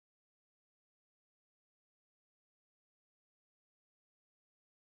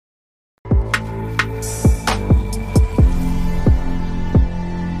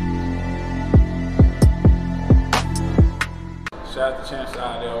Shout out to Champ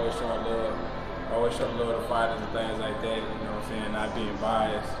Side, they always showing love. Always showing love to fighters and things like that, you know what I'm saying? Not being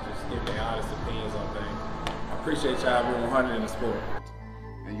biased, just giving their honest opinions on things. I appreciate y'all being 100 in the sport.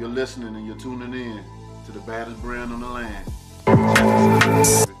 And you're listening and you're tuning in to the baddest brand on the land.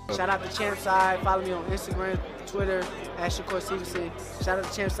 Shout out to Champ Side. Follow me on Instagram, Twitter, @Shakur Stevenson. Shout out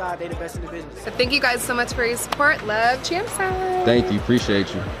to Champ Side. They the best in the business. So thank you guys so much for your support. Love Champ Side. Thank you.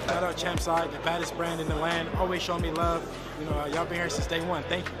 Appreciate you. Shout out Champ Side, the baddest brand in the land. Always showing me love. You know, y'all been here since day one.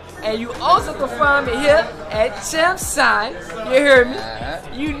 Thank you. And you also can find me here at Champ Side. You hear me?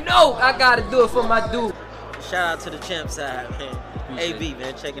 You know I gotta do it for my dude. Shout out to the Champ Side, man. AB,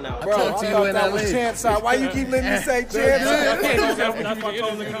 man, checking out. Bro, I thought that was Champ Side. Why you keep letting me say Champ Side?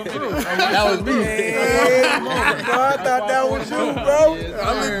 That was me. Bro, I thought that was you, bro.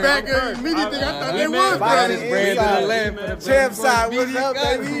 I look back at immediately. I thought they was Baddest brand in the land. Champ Side, what's up,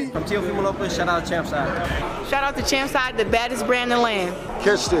 baby? From Teal Female Open, shout out Champ Side. Shout out to Champ Side, the baddest brand in the land.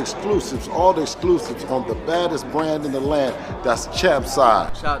 Catch the exclusives, all the exclusives on the baddest brand in the land. That's Champ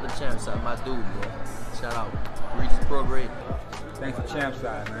Side. Shout out to Champ Side, my dude, bro. Shout out. Regis Pro Grade. Thanks for Champ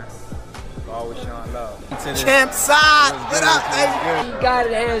Side, man. Always showing love. Champ Side, what up, baby? He got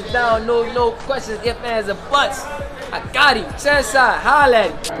it hands down, no questions, ifs, ands, or buts. I got him. Champ Side, holla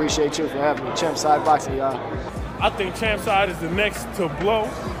at him. Appreciate you for having me. Champ Side Boxing, y'all. I think Champ Side is the next to blow.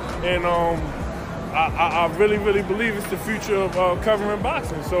 And I really believe it's the future of covering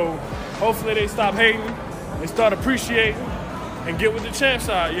boxing. So hopefully they stop hating and start appreciating and get with the Champ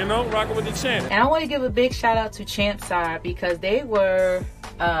Side, you know, rocking with the champ. And I want to give a big shout out to Champ Side because they were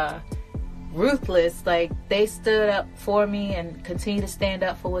ruthless. Like, they stood up for me and continue to stand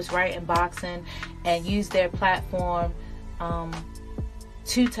up for what's right in boxing and use their platform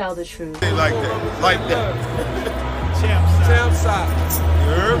to tell the truth. Like that, like that. Champ Side. Champ Side.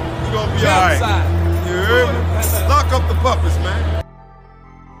 You heard? You gonna be Champ all right. Side. You heard? Lock up the puppets, man.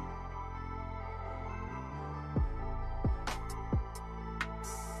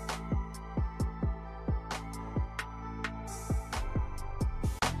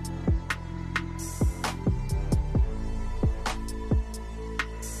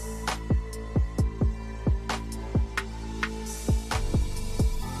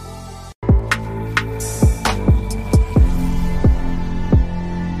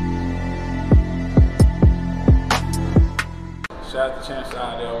 Shout out to Champ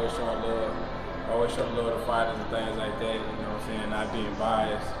Side, they always showing love. Always showing love to fighters and things like that, you know what I'm saying? Not being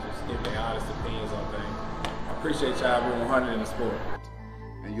biased, just giving their honest opinions on things. I appreciate y'all being 100 in the sport.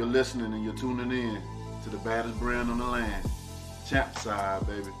 And you're listening and you're tuning in to the baddest brand on the land. Champ Side,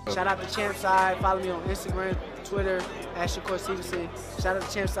 baby. Shout out to Champ Side. Follow me on Instagram, Twitter, @Shakur Stevenson. Shout out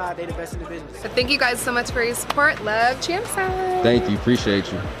to Champ Side. They the best in the business. So thank you guys so much for your support. Love Champ Side. Thank you.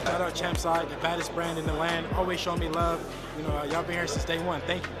 Appreciate you. Shout out Champ Side, the baddest brand in the land. Always showing me love. You know, y'all been here since day one.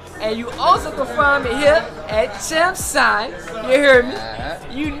 Thank you. And you also can find me here at Champ Side. You hear me?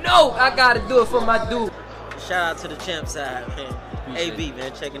 You know I gotta do it for my dude. Shout out to the Champ Side, man. AB,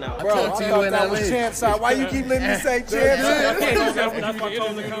 man, checking out. Bro, I thought that was Champ Side. Why you keep letting me say Champ Side?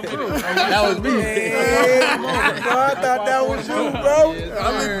 That was me. Bro, I thought that was you, bro. I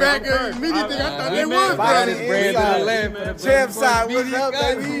look back at immediately. I thought they was Baddest brand in the land. Champ Side, what's up,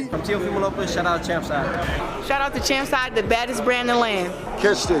 baby? From Teal Female Open, shout out Champ Side. Shout out to Champ Side, the baddest brand in the land.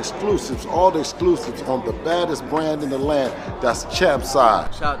 Catch the exclusives, all the exclusives on the baddest brand in the land. That's Champ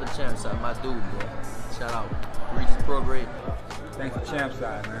Side. Shout out to Champ Side, my dude, bro. Shout out. Regis Pro Grade. Thanks for Champ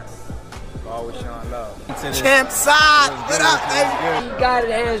Side, man. Always showing love. Champ Side, what up, baby? He got it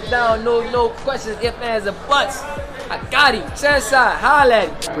hands down, no questions, ifs, ands, or buts. I got him. Champ Side, holla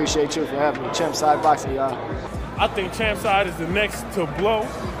at him. Appreciate you for having me. Champ Side Boxing, y'all. I think Champ Side is the next to blow.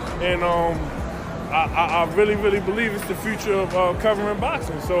 And I really believe it's the future of covering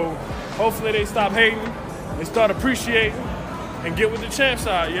boxing. So hopefully they stop hating and start appreciating and get with the Champ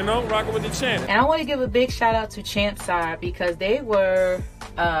Side, you know, rocking with the champ. And I want to give a big shout out to Champ Side because they were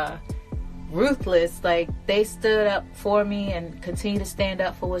ruthless. Like, they stood up for me and continue to stand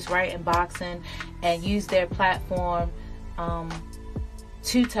up for what's right in boxing and use their platform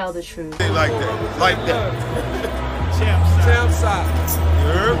to tell the truth. Like that, like that. Champ Side.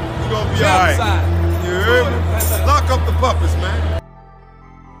 You heard? You gonna be all Champ right. Side. You heard? Lock up the puppets, man.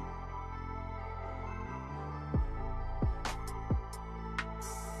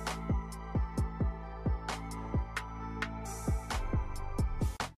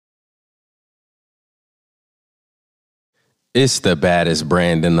 It's the baddest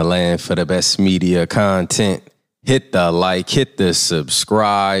brand in the land for the best media content. Hit the like, hit the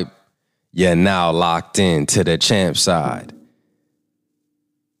subscribe. You're now locked in to the Champ Side.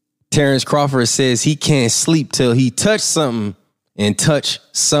 Terence Crawford says he can't sleep till he touched something and touch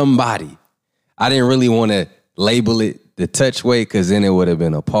somebody. I didn't really want to label it the touch weight because then it would have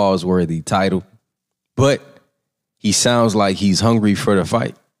been a pause-worthy title. But he sounds like he's hungry for the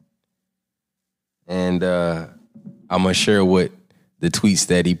fight. And I'm going to share what the tweets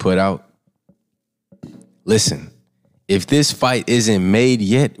that he put out. Listen, if this fight isn't made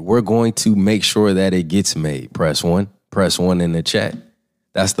yet, we're going to make sure that it gets made. Press 1. Press 1 in the chat.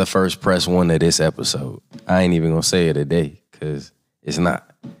 That's the first press 1 of this episode. I ain't even going to say it today because it's not.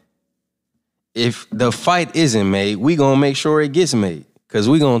 If the fight isn't made, we going to make sure it gets made because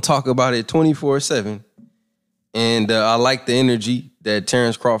we going to talk about it 24/7. And I like the energy that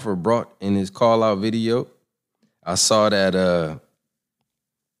Terence Crawford brought in his call-out video. I saw that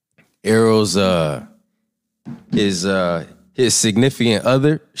Errol's his significant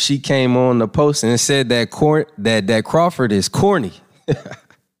other, she came on the post and said that Crawford is corny.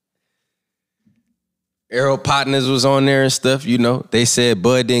 Errol Partners was on there and stuff, you know. They said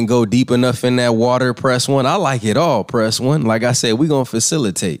Bud didn't go deep enough in that water, press 1. I like it all, press 1. Like I said, we gonna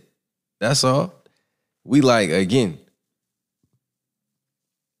facilitate. That's all. We like, again,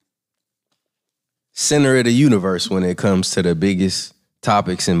 center of the universe when it comes to the biggest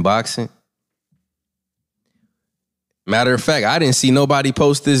topics in boxing. Matter of fact, I didn't see nobody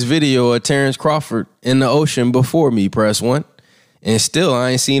post this video of Terence Crawford in the ocean before me, press 1. And still,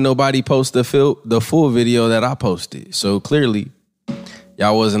 I ain't seen nobody post the full video that I posted. So clearly,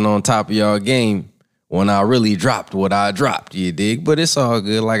 y'all wasn't on top of y'all game when I really dropped what I dropped, you dig? But it's all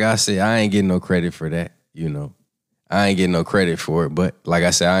good. Like I said, I ain't getting no credit for that, you know. I ain't getting no credit for it. But like I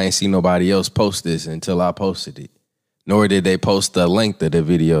said, I ain't seen nobody else post this until I posted it. Nor did they post the length of the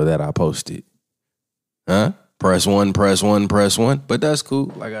video that I posted. Huh? Press 1, press 1, press 1. But that's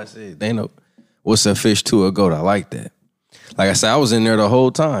cool. Like I said, they know what's a fish to a goat. I like that. Like I said, I was in there the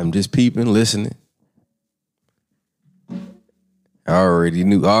whole time, just peeping, listening. I already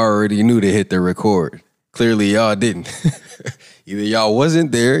knew to hit the record. Clearly, y'all didn't. Either y'all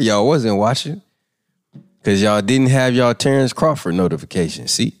wasn't there, y'all wasn't watching, because y'all didn't have y'all Terence Crawford notification.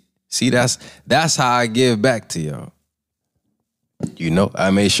 See, that's how I give back to y'all. You know,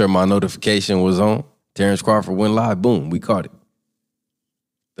 I made sure my notification was on. Terence Crawford went live. Boom, we caught it.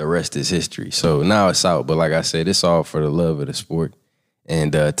 The rest is history. So now it's out. But like I said, it's all for the love of the sport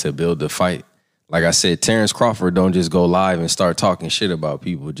and to build the fight. Like I said, Terence Crawford don't just go live and start talking shit about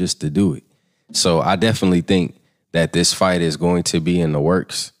people just to do it. So I definitely think that this fight is going to be in the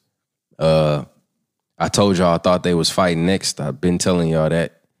works. I told y'all I thought they was fighting next. I've been telling y'all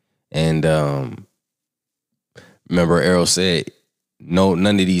that. And remember Errol said, no,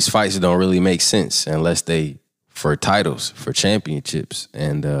 none of these fights don't really make sense unless they for titles, for championships.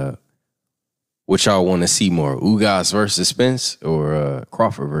 And what y'all want to see more? Ugas versus Spence or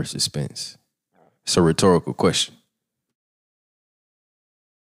Crawford versus Spence? It's a rhetorical question.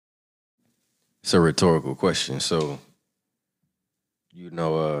 It's a rhetorical question. So, you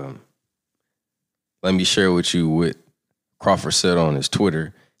know, let me share with you what Crawford said on his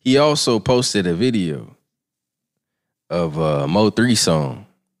Twitter. He also posted a video of Mo3 song.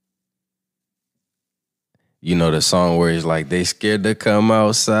 You know, the song where he's like, they scared to come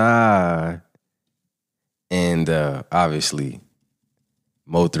outside. And obviously,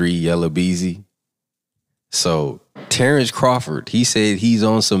 Mo3, Yellow Beezy. So Terence Crawford, he said he's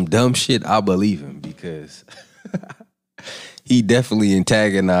on some dumb shit. I believe him because he definitely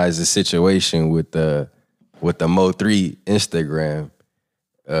antagonized the situation with the Mo3 Instagram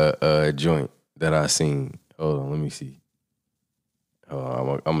joint that I seen. Hold on, let me see.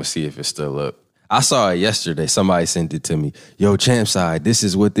 I'm gonna see if it's still up. I saw it yesterday. Somebody sent it to me. Yo, Champ Side, this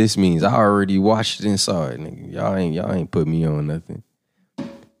is what this means. I already watched it and saw it, nigga. Y'all ain't put me on nothing.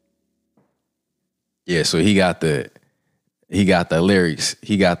 Yeah, so he got the lyrics.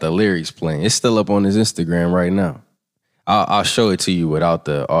 He got the lyrics playing. It's still up on his Instagram right now. I'll show it to you without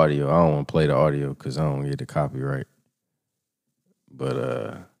the audio. I don't want to play the audio because I don't get the copyright. But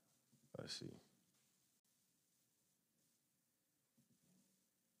let's see.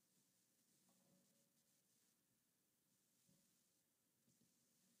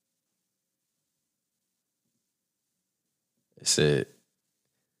 It said,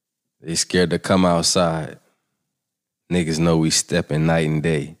 they scared to come outside. Niggas know we stepping night and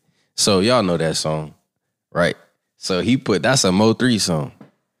day. So y'all know that song, right? So that's a Mo3 song.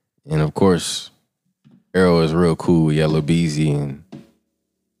 And of course, Errol is real cool with Yellow Beezy. And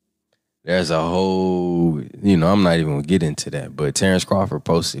there's a whole, you know, I'm not even gonna get into that. But Terence Crawford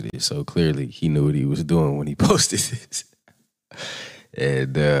posted it. So clearly he knew what he was doing when he posted this.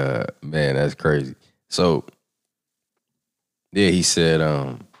 And man, that's crazy. So yeah, he said,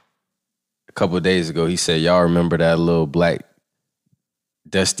 a couple of days ago, he said, y'all remember that little black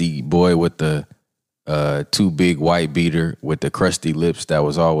dusty boy with the too big white beater with the crusty lips that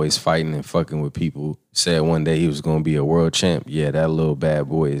was always fighting and fucking with people said one day he was going to be a world champ. Yeah, that little bad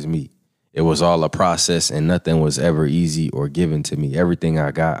boy is me. It was all a process and nothing was ever easy or given to me. Everything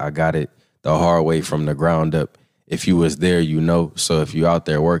I got it the hard way from the ground up. If you was there, you know. So if you out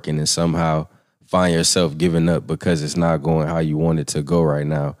there working and somehow find yourself giving up because it's not going how you want it to go right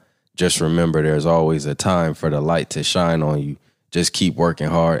now, just remember there's always a time for the light to shine on you. Just keep working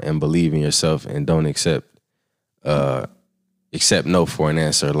hard and believe in yourself and don't accept no for an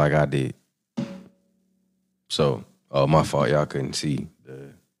answer like I did. So, my fault. Y'all couldn't see.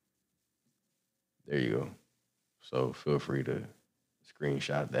 There you go. So feel free to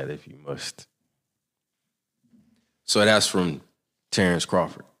screenshot that if you must. So that's from Terence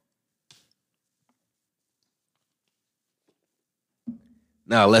Crawford.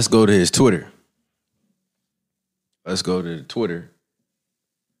 Now let's go to his Twitter. Let's go to the Twitter.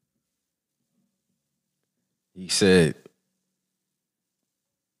 He said,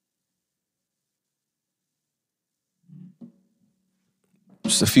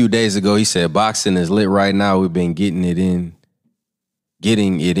 just a few days ago, he said, boxing is lit right now. We've been getting it in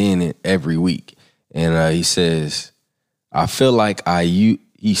every week. And he says, I feel like I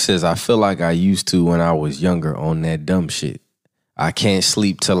used to when I was younger on that dumb shit. I can't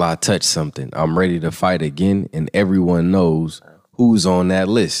sleep till I touch something. I'm ready to fight again, and everyone knows who's on that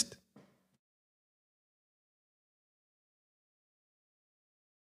list.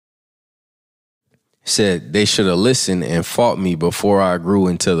 Said they should have listened and fought me before I grew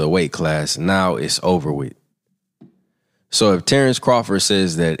into the weight class. Now it's over with. So if Terence Crawford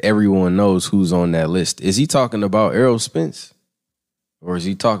says that everyone knows who's on that list, is he talking about Errol Spence? Or is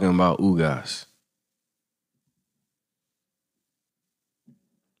he talking about Ugas?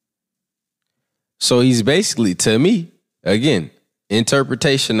 So he's basically, to me, again,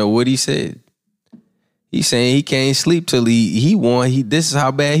 interpretation of what he said. He's saying he can't sleep till he won. This is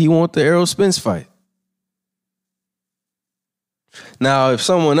how bad he want the Errol Spence fight. Now, if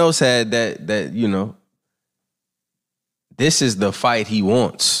someone else had that, you know, this is the fight he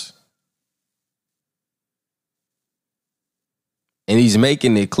wants. And he's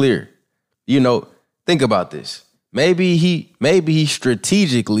making it clear. You know, think about this. Maybe he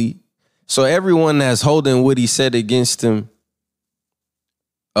strategically, so everyone that's holding what he said against him,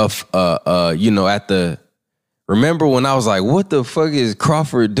 remember when I was like, what the fuck is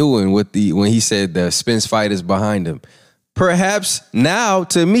Crawford doing when he said the Spence fight is behind him? Perhaps now,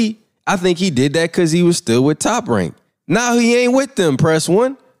 to me, I think he did that because he was still with Top Rank. Now he ain't with them, press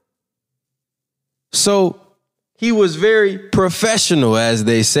one. So he was very professional, as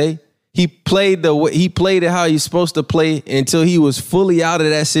they say. He played it how he's supposed to play until he was fully out of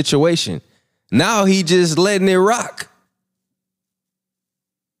that situation. Now he just letting it rock.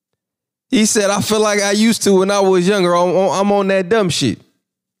 He said, I feel like I used to when I was younger. I'm on that dumb shit.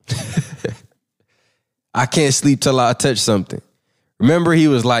 I can't sleep till I touch something. Remember, he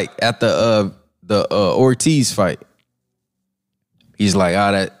was like at the Ortiz fight. He's like,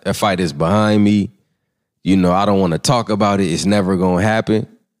 that fight is behind me. You know, I don't want to talk about it. It's never going to happen.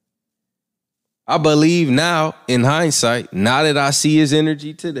 I believe now, in hindsight, now that I see his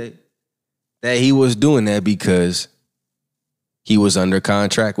energy today, that he was doing that because he was under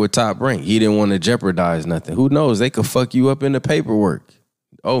contract with Top Rank. He didn't want to jeopardize nothing. Who knows? They could fuck you up in the paperwork.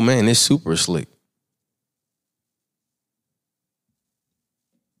 Oh, man, it's super slick.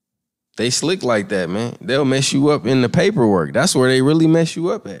 They slick like that, man. They'll mess you up in the paperwork. That's where they really mess you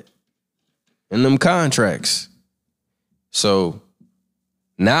up at. In them contracts. So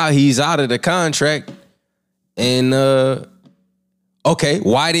now he's out of the contract. And, okay,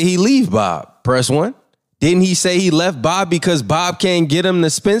 why did he leave Bob? Press one. Didn't he say he left Bob because Bob can't get him the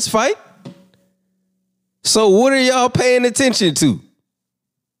Spence fight? So what are y'all paying attention to?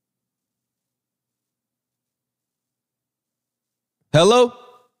 Hello?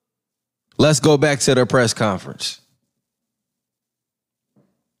 Let's go back to the press conference.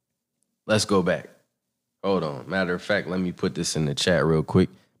 Let's go back. Hold on. Matter of fact, let me put this in the chat real quick.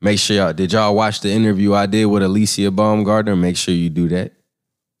 Make sure did y'all watch the interview I did with Alicia Baumgartner? Make sure you do that.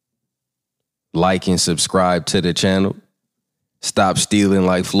 Like and subscribe to the channel. Stop stealing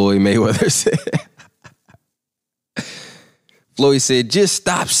like Floyd Mayweather said. Floyd said, just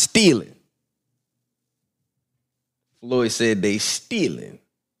stop stealing. Floyd said they stealing.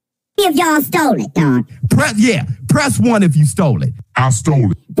 If y'all stole it, dog. Press one if you stole it. I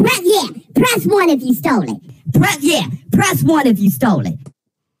stole it. Press one if you stole it. Press one if you stole it.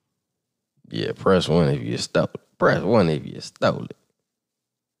 Yeah, press one if you stole it. Press one if you stole it.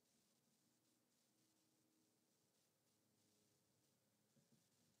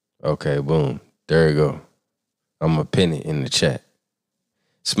 Okay, boom. There you go. I'm going to pin it in the chat.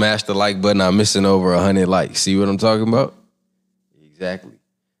 Smash the like button. I'm missing over 100 likes. See what I'm talking about? Exactly.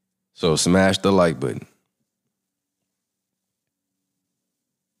 So smash the like button.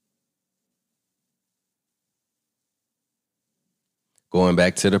 Going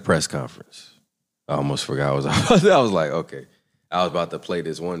back to the press conference. I almost forgot I was like, okay. I was about to play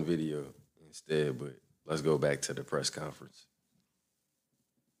this one video instead, but let's go back to the press conference.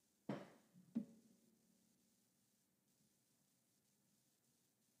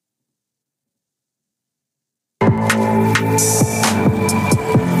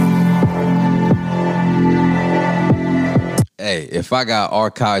 Hey, if I got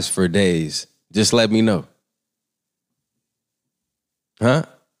archives for days, just let me know. Huh?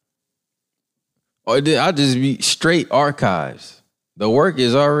 Or I'll just be straight archives. The work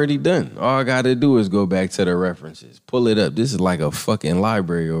is already done. All I got to do is go back to the references. Pull it up. This is like a fucking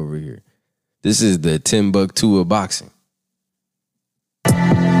library over here. This is the Timbuktu of boxing. And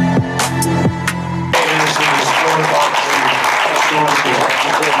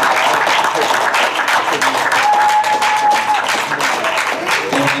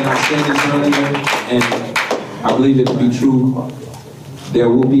I said this earlier, and I believe it to be true. There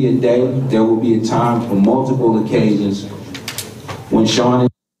will be a day, there will be a time for multiple occasions when Sean...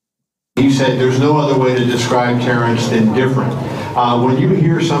 You said there's no other way to describe Terence than different. When you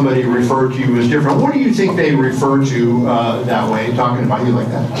hear somebody refer to you as different, what do you think they refer to that way, talking about you like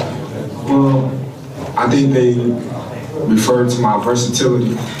that? Well, I think they refer to my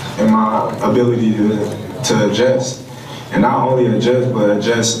versatility and my ability to adjust. And not only adjust, but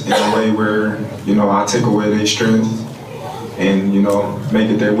adjust in a way where, you know, I take away their strengths and, you know, make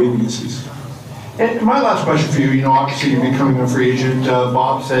it their weaknesses. And my last question for you, obviously you're becoming a free agent.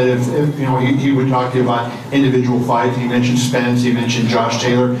 Bob said if he would talk to you about individual fights. He mentioned Spence, he mentioned Josh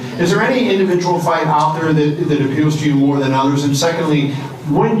Taylor. Is there any individual fight out there that appeals to you more than others? And secondly,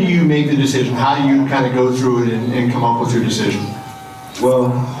 when do you make the decision? How do you kind of go through it and come up with your decision?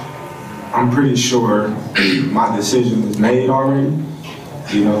 Well, I'm pretty sure my decision is made already.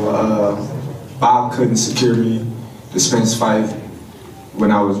 Bob couldn't secure me the Spence fight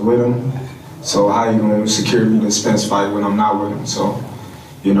when I was with him. So how you gonna secure me the Spence fight when I'm not with him? So,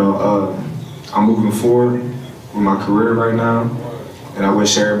 I'm moving forward with my career right now, and I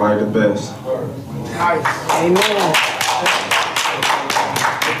wish everybody the best. Amen.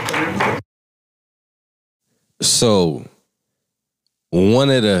 So, one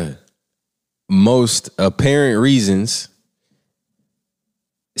of the most apparent reasons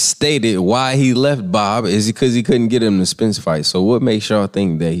stated why he left Bob is because he couldn't get him the Spence fight. So what makes y'all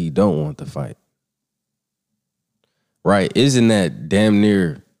think that he don't want the fight? Right? Isn't that damn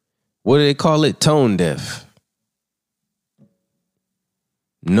near, what do they call it? Tone deaf.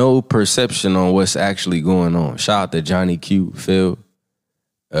 No perception on what's actually going on. Shout out to Johnny Q, Phil,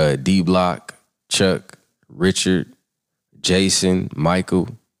 D-Block, Chuck, Richard, Jason, Michael,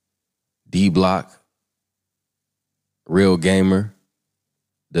 D-Block, Real Gamer,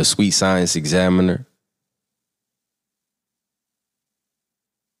 the Sweet Science Examiner,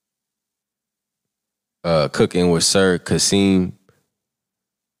 Cooking with Sir Kasim.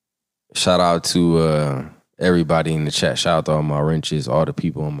 Shout out to everybody in the chat. Shout out to all my wrenches, all the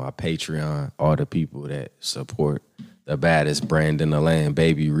people on my Patreon, all the people that support the baddest brand in the land,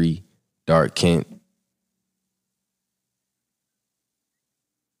 Baby Ree, Dark Kent.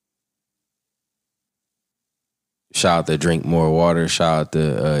 Shout out to Drink More Water. Shout out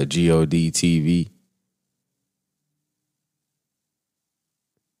to GOD TV.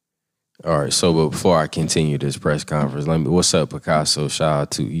 All right, so before I continue this press conference, what's up, Picasso? Shout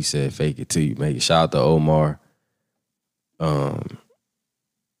out to, he said, fake it till you make it. Shout out to Omar.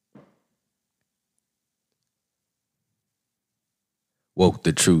 Woke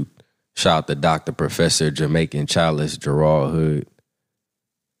the Truth. Shout out to Dr. Professor Jamaican Chalice, Gerard Hood.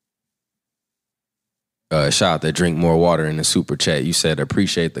 Shout out to Drink More Water in the super chat. You said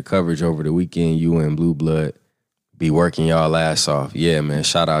appreciate the coverage over the weekend. You and Blue Blood be working y'all ass off. Yeah, man.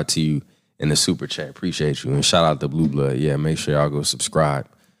 Shout out to you in the super chat. Appreciate you. And shout out to Blue Blood. Yeah, make sure y'all go subscribe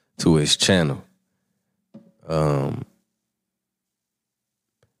to his channel. Let's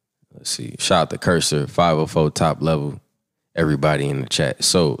see. Shout out to Cursor, 504 top level. Everybody in the chat.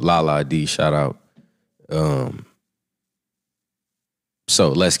 So Lala D, shout out. So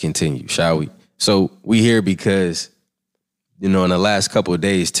let's continue, shall we? So we here because, in the last couple of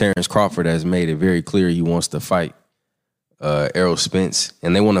days, Terence Crawford has made it very clear he wants to fight Errol Spence,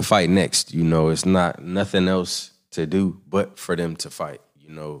 and they want to fight next. It's not nothing else to do but for them to fight.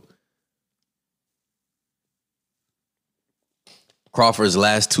 Crawford's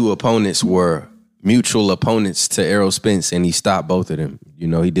last two opponents were mutual opponents to Errol Spence, and he stopped both of them. You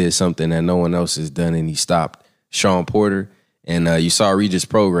know, he did something that no one else has done, and he stopped Sean Porter. And you saw Regis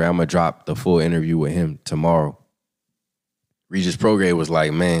Prograis. I'm going to drop the full interview with him tomorrow. Regis Prograis was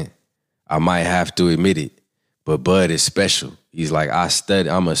like, man, I might have to admit it, but Bud is special. He's like,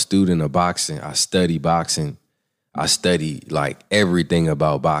 I'm a student of boxing. I study boxing. I study like everything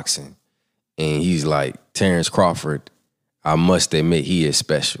about boxing. And he's like, Terence Crawford, I must admit he is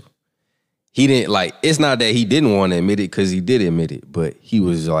special. He didn't like, it's not that he didn't want to admit it, because he did admit it, but he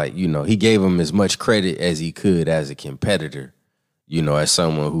was like, you know, he gave him as much credit as he could as a competitor, you know, as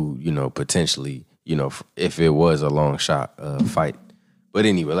someone who, you know, potentially, you know, if it was a long shot fight. But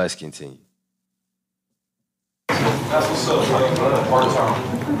anyway, let's continue. That's what's up,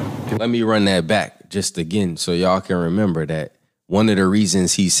 part-time. Let me run that back just again so y'all can remember that one of the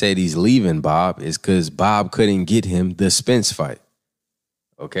reasons he said he's leaving Bob is because Bob couldn't get him the Spence fight.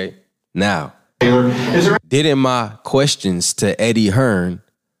 Okay? Now, didn't my questions to Eddie Hearn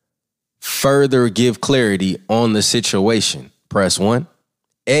further give clarity on the situation? Press 1.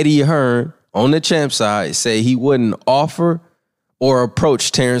 Eddie Hearn on the champ side said he wouldn't offer or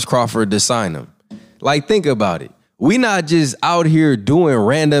approach Terence Crawford to sign him. Like, think about it. We not just out here doing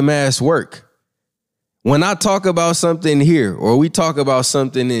random ass work. When I talk about something here or we talk about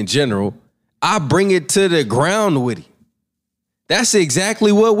something in general, I bring it to the ground with it. That's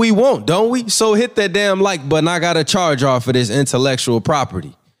exactly what we want, don't we? So hit that damn like button. I got to charge off of this intellectual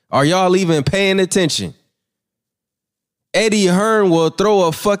property. Are y'all even paying attention? Eddie Hearn will throw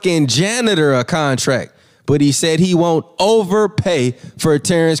a fucking janitor a contract, but he said he won't overpay for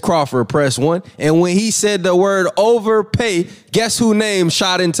Terence Crawford. Press 1. And when he said the word overpay, guess who name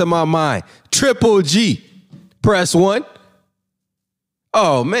shot into my mind? Triple G. Press 1.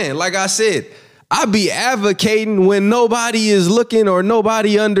 Oh, man, like I said, I be advocating when nobody is looking or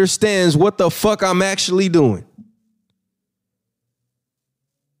nobody understands what the fuck I'm actually doing.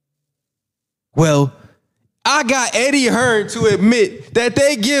 Well, I got Eddie Hearn to admit that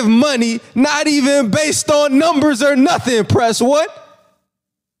they give money not even based on numbers or nothing. Press what?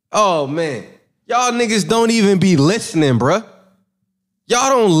 Oh, man. Y'all niggas don't even be listening, bruh. Y'all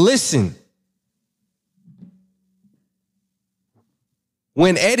don't listen.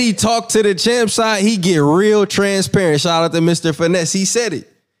 When Eddie talked to the champ side, he get real transparent. Shout out to Mr. Finesse. He said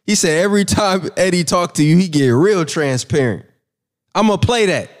it. He said every time Eddie talked to you, he get real transparent. I'm going to play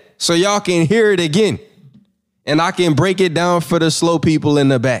that so y'all can hear it again. And I can break it down for the slow people in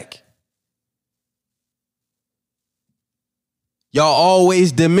the back. Y'all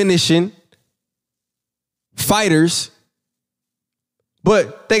always diminishing fighters,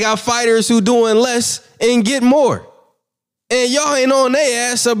 but they got fighters who doing less and get more. And y'all ain't on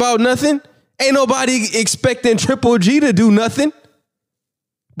their ass about nothing. Ain't nobody expecting Triple G to do nothing.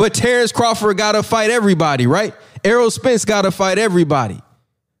 But Terence Crawford got to fight everybody, right? Errol Spence got to fight everybody.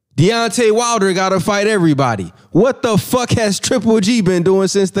 Deontay Wilder got to fight everybody. What the fuck has Triple G been doing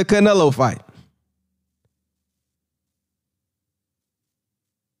since the Canelo fight?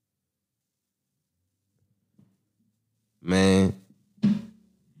 Man,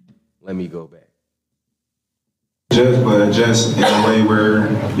 let me go back. Just in a way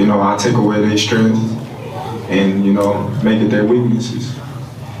where, you know, I take away their strength and, you know, make it their weaknesses.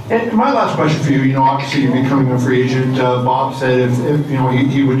 And my last question for you, you know, obviously you're becoming a free agent. Bob said if you know,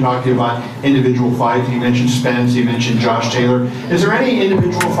 he would talk to you about individual fights. He mentioned Spence, he mentioned Josh Taylor. Is there any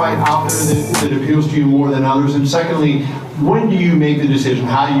individual fight out there that appeals to you more than others? And secondly, when do you make the decision?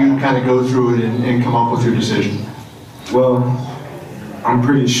 How do you kind of go through it and come up with your decision? Well, I'm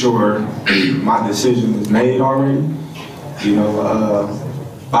pretty sure my decision is made already. You know,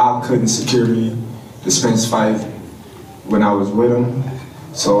 Bob couldn't secure me the Spence fight when I was with him.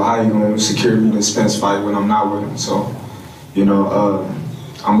 So how you gonna secure me the Spence fight when I'm not with him? So, you know,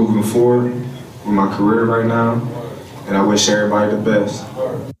 I'm moving forward with my career right now, and I wish everybody the best.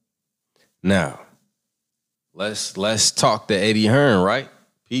 Now, let's talk to Eddie Hearn, right?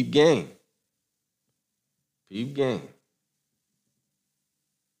 Peep game. Peep game.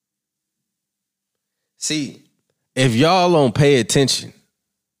 See, if y'all don't pay attention,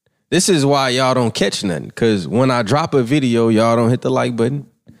 this is why y'all don't catch nothing. Because when I drop a video, y'all don't hit the like button.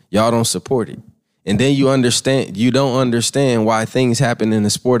 Y'all don't support it. And then you don't understand why things happen in the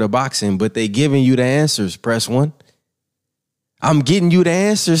sport of boxing, but they giving you the answers. Press 1. I'm getting you the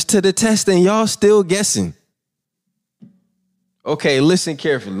answers to the test and y'all still guessing. Okay, listen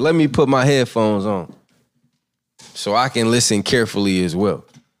carefully. Let me put my headphones on so I can listen carefully as well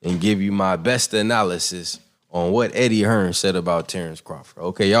and give you my best analysis on what Eddie Hearn said about Terence Crawford.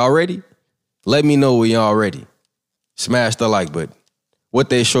 Okay, y'all ready? Let me know when y'all ready. Smash the like button. what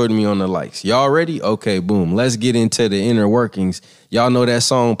they showed me on the likes. Y'all ready? Okay, boom. Let's get into the inner workings. Y'all know that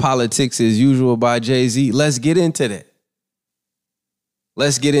song Politics as Usual by Jay-Z? Let's get into that.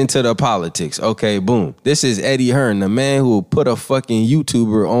 Let's get into the politics. Okay, boom. This is Eddie Hearn, the man who put a fucking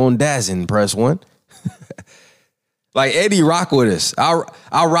YouTuber on Dazzin', press 1. Like, Eddie rock with us.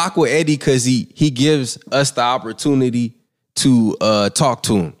 I rock with Eddie because he gives us the opportunity to talk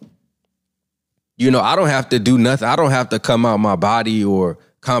to him. You know, I don't have to do nothing. I don't have to come out my body or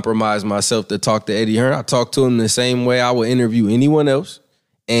compromise myself to talk to Eddie Hearn. I talk to him the same way I would interview anyone else.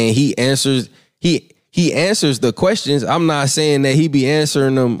 And he answers the questions. I'm not saying that he be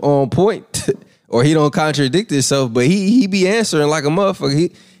answering them on point or he don't contradict himself, but he be answering like a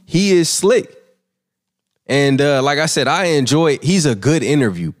motherfucker. He is slick. And like I said, I enjoy it. He's a good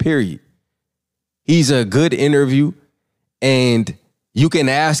interview, period. He's a good interview, and you can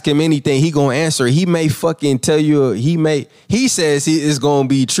ask him anything, he gonna answer. He may fucking tell you, he says it's gonna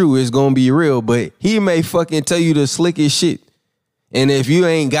be true, it's gonna be real, but he may fucking tell you the slickest shit. And if you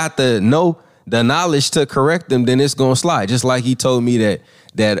ain't got the knowledge to correct them, then it's gonna slide. Just like he told me that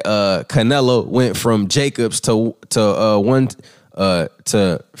Canelo went from Jacobs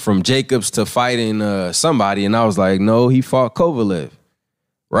from Jacobs to fighting somebody, and I was like, no, he fought Kovalev,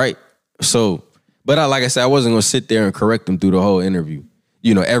 right? So, but like I said, I wasn't gonna sit there and correct him through the whole interview,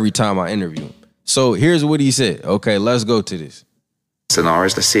 you know, every time I interview him. So here's what he said. Okay, let's go to this.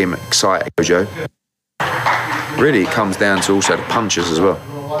 Scenarios to see him excited, Joe. Really, it comes down to also the punches as well.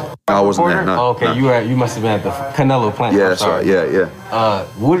 I wasn't there. No. Oh, okay, no. You must have been at the Canelo plant. Yeah, that's right. Yeah.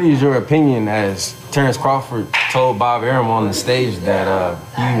 What is your opinion as Terence Crawford told Bob Arum on the stage that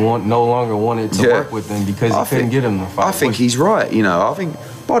he no longer wanted to work with him because he couldn't get him to fight? I think he's right. You know,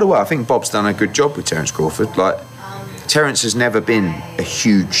 by the way, I think Bob's done a good job with Terence Crawford. Like, Terence has never been a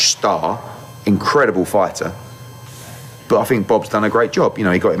huge star, incredible fighter, but I think Bob's done a great job. You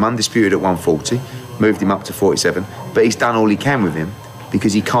know, he got him undisputed at 140, moved him up to 47, but he's done all he can with him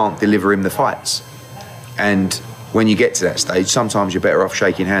because he can't deliver him the fights. And when you get to that stage, sometimes you're better off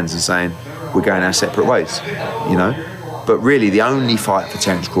shaking hands and saying, we're going our separate ways, you know? But really, the only fight for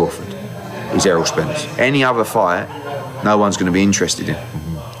Terence Crawford is Errol Spence. Any other fight, no one's going to be interested in.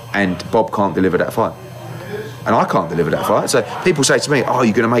 And Bob can't deliver that fight. And I can't deliver that fight. So people say to me, oh,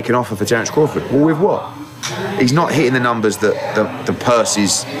 you're going to make an offer for Terence Crawford. Well, with what? He's not hitting the numbers that the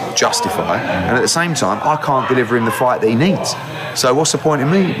purses justify. And at the same time, I can't deliver him the fight that he needs. So what's the point in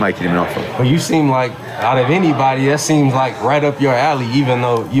me making him an offer? Well, you seem like, out of anybody, that seems like right up your alley, even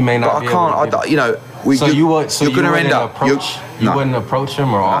though you may not be able to. But I can't, you know... you're going to end up... You wouldn't approach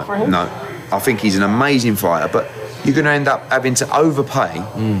him or offer him? No. I think he's an amazing fighter, but you're going to end up having to overpay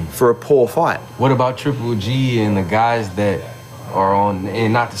for a poor fight. What about Triple G and the guys that are on,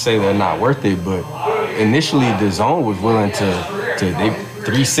 and not to say they're not worth it, but initially the Zone was willing to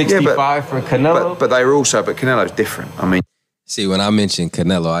 365 for Canelo? But they were also, but Canelo's different. I mean... See, when I mentioned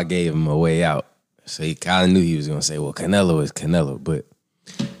Canelo, I gave him a way out. So he kind of knew he was going to say, well, Canelo is Canelo. But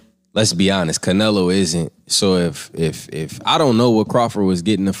let's be honest, Canelo isn't. So if I don't know what Crawford was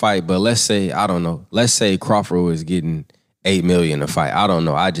getting to fight, but let's say, I don't know. Let's say Crawford was getting $8 million to fight. I don't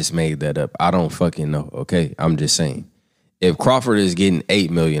know. I just made that up. I don't fucking know, okay? I'm just saying. If Crawford is getting $8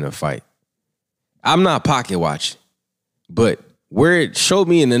 million to fight, I'm not pocket watching. But where it showed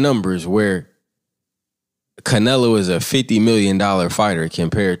me in the numbers where Canelo is a $50 million fighter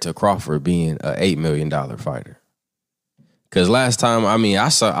compared to Crawford being an $8 million fighter. Because last time, I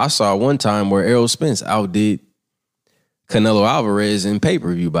saw one time where Errol Spence outdid Canelo Alvarez in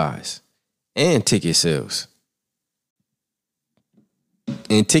pay-per-view buys and ticket sales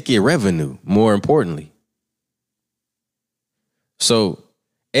and ticket revenue, more importantly. So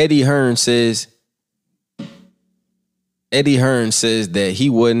Eddie Hearn says that he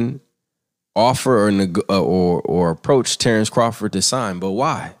wouldn't offer or approach Terence Crawford to sign. But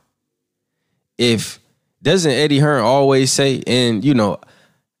why? Doesn't Eddie Hearn always say, and you know,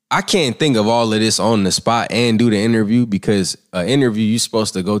 I can't think of all of this on the spot and do the interview, because an interview, you're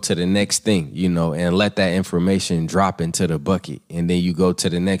supposed to go to the next thing, you know, and let that information drop into the bucket. And then you go to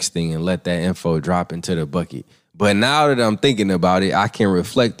the next thing and let that info drop into the bucket. But now that I'm thinking about it, I can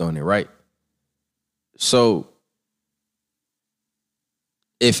reflect on it, right? So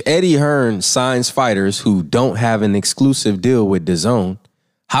if Eddie Hearn signs fighters who don't have an exclusive deal with DAZN,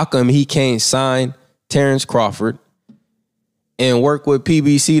 how come he can't sign Terence Crawford and work with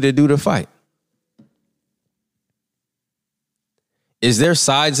PBC to do the fight? Is there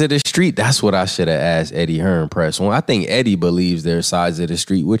sides of the street? That's what I should have asked Eddie Hearn press one. I think Eddie believes there's sides of the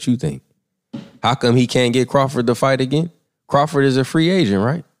street. What you think? How come he can't get Crawford to fight again? Crawford is a free agent,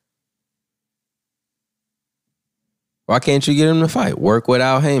 right? Why can't you get him to fight? Work with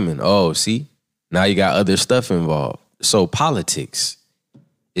Al Heyman. Oh, see? Now you got other stuff involved. So politics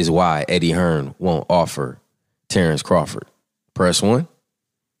is why Eddie Hearn won't offer Terence Crawford. Press 1.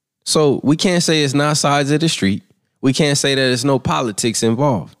 So we can't say it's not sides of the street. We can't say that there's no politics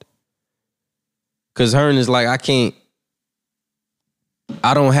involved. Because Hearn is like, I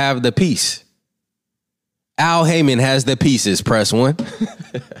don't have the piece. Al Heyman has the pieces, press 1.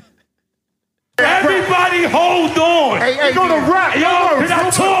 Everybody hold on. Hey, we're gonna rap. Yo, can I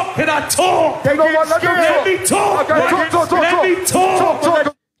talk? Can I talk? Let me talk. Let me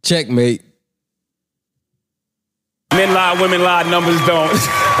talk. Checkmate. Men lie, women lie, numbers don't.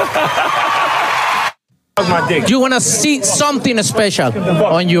 My dick. You want to see something special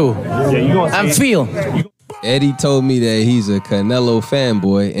on you and feel. Eddie told me that he's a Canelo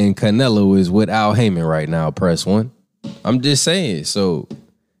fanboy, and Canelo is with Al Heyman right now, press 1. I'm just saying. So,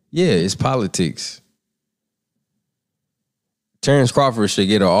 yeah, it's politics. Terence Crawford should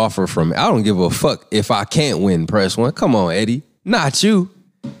get an offer from, I don't give a fuck if I can't win, press 1. Come on, Eddie. Not you.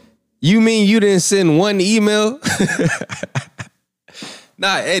 You mean you didn't send one email?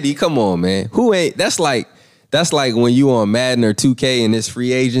 Nah, Eddie, come on, man. Who ain't? That's like when you on Madden or 2K and it's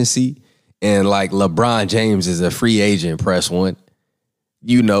free agency, and like LeBron James is a free agent, press 1.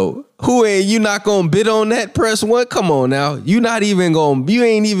 You know, who ain't you not gonna bid on that, press 1? Come on now. You ain't even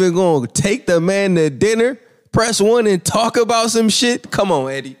gonna take the man to dinner, press 1, and talk about some shit? Come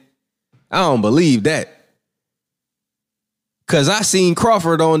on, Eddie. I don't believe that. Cause I seen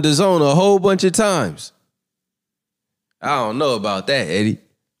Crawford on DAZN a whole bunch of times. I don't know about that, Eddie.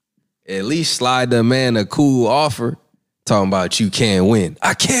 At least slide the man a cool offer. Talking about you can't win.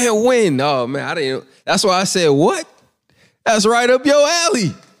 I can't win. Oh man, I didn't. That's why I said, what? That's right up your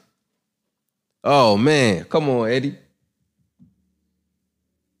alley. Oh man, come on, Eddie.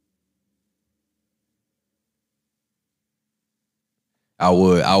 I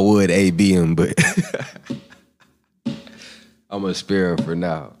would AB him, but I'm gonna spare him for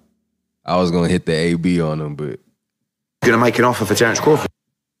now. I was gonna hit the AB on him, but gonna make an offer for Terence Crawford.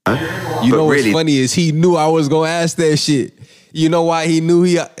 You know what's funny is he knew I was gonna ask that shit. You know why he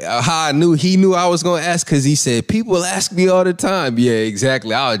knew how I knew he knew I was gonna ask? Because he said people ask me all the time. Yeah,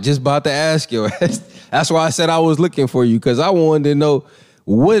 exactly. I was just about to ask you. That's why I said I was looking for you, because I wanted to know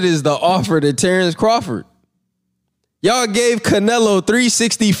what is the offer to Terence Crawford. Y'all gave Canelo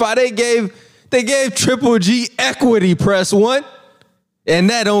 365. They gave Triple G equity, press 1, and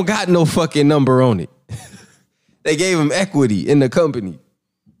that don't got no fucking number on it. They gave him equity in the company.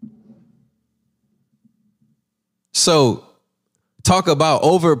 So, talk about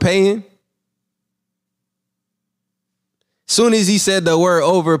overpaying. Soon as he said the word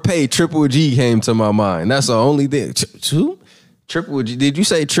overpay, Triple G came to my mind. That's the only thing. Triple G. Did you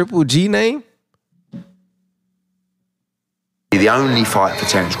say Triple G name? The only fight for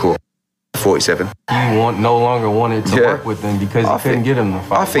Terence Crawford, 47. He no longer wanted to work with him because he couldn't get him to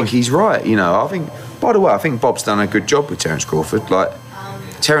fight. I think he's right. You know, by the way, I think Bob's done a good job with Terence Crawford. Like,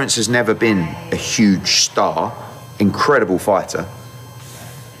 Terence has never been a huge star, incredible fighter,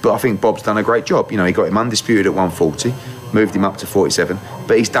 but I think Bob's done a great job. You know, he got him undisputed at 140, moved him up to 47,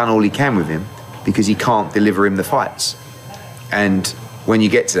 but he's done all he can with him because he can't deliver him the fights. And when you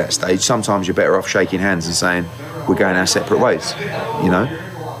get to that stage, sometimes you're better off shaking hands and saying, we're going our separate ways, you know?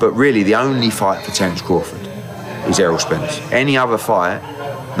 But really, the only fight for Terence Crawford is Errol Spence. Any other fight,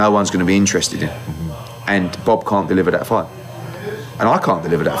 no one's going to be interested in. And Bob can't deliver that fight. And I can't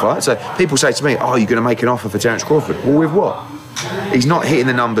deliver that fight. So people say to me, oh, you're going to make an offer for Terence Crawford. Well, with what? He's not hitting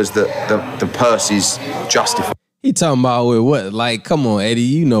the numbers that the purse is justified. He talking about with what? Like, come on, Eddie,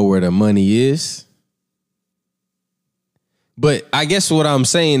 you know where the money is. But I guess what I'm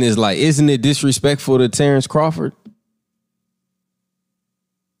saying is, like, isn't it disrespectful to Terence Crawford?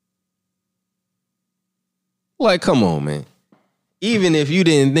 Like, come on, man. Even if you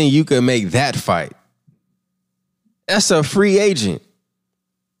didn't think you could make that fight, that's a free agent.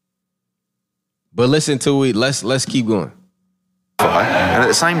 But listen to it. Let's keep going. And at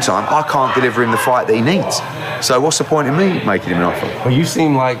the same time, I can't deliver him the fight that he needs. So what's the point in me making him an offer? Well, you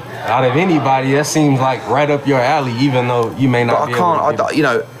seem like, out of anybody, that seems like right up your alley, even though you may not be able to. But I can't, you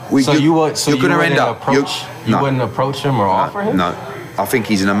know. You're going to end up. You wouldn't approach him or offer him? No. I think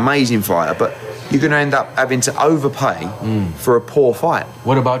he's an amazing fighter, but you're going to end up having to overpay for a poor fight.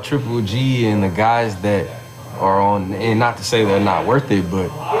 What about Triple G and the guys that are on, and not to say they're not worth it, but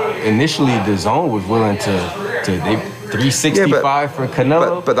initially DAZN was willing to 365 for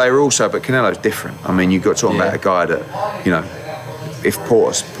Canelo. But they were also, but Canelo's different. I mean, you've got talking about a guy that, you know, if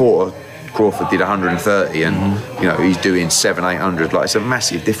Porter Crawford did 130 and, you know, he's doing 700, 800. Like, it's a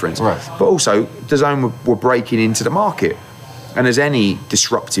massive difference. Right. But also, DAZN were breaking into the market. And as any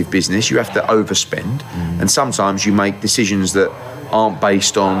disruptive business, you have to overspend. And sometimes you make decisions that aren't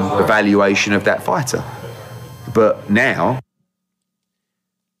based on the valuation of that fighter. But now...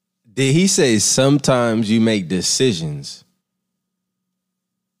 Did he say sometimes you make decisions?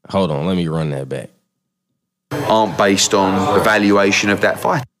 Hold on, let me run that back. Aren't based on the valuation of that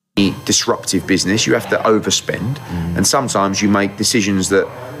fighter. Any disruptive business, you have to overspend. And sometimes you make decisions that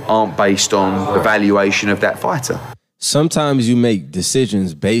aren't based on the valuation of that fighter. Sometimes you make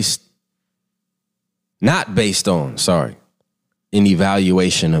decisions not based on an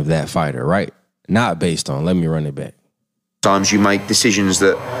evaluation of that fighter, right? Not based on, let me run it back. Sometimes you make decisions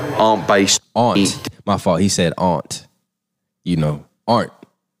that aren't based on. My fault, he said aren't. You know, aren't,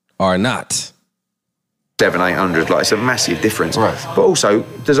 are not. 700, 800, like, it's a massive difference. Right. But also,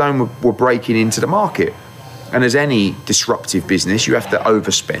 DAZN were breaking into the market. And as any disruptive business, you have to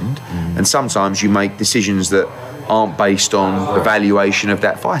overspend. And sometimes you make decisions that aren't based on the valuation of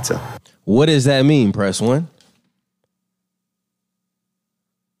that fighter. What does that mean, Press One?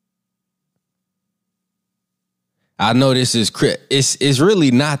 I know this is it's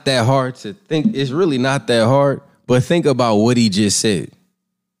really not that hard to think. It's really not that hard, but think about what he just said.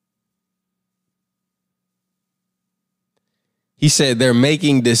 He said they're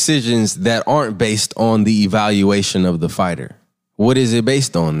making decisions that aren't based on the evaluation of the fighter. What is it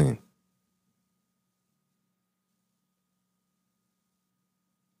based on then?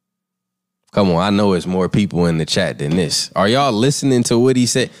 Come on, I know it's more people in the chat than this. Are y'all listening to what he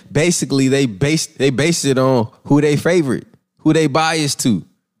said? Basically, they based it on who they favorite, who they biased to,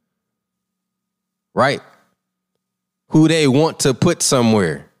 right? Who they want to put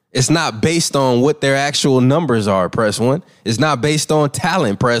somewhere. It's not based on what their actual numbers are, Press One. It's not based on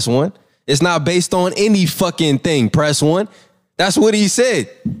talent, Press One. It's not based on any fucking thing, Press One. That's what he said.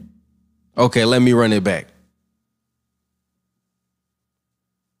 Okay, let me run it back.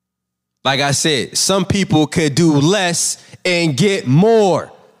 Like I said, some people could do less and get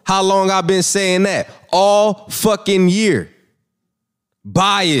more. How long I've been saying that? All fucking year.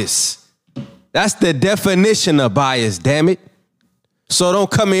 Bias. That's the definition of bias, damn it. So don't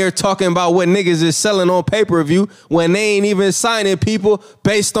come here talking about what niggas is selling on pay-per-view when they ain't even signing people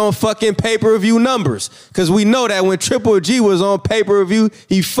based on fucking pay-per-view numbers. Because we know that when Triple G was on pay-per-view,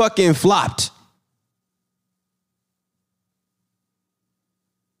 he fucking flopped.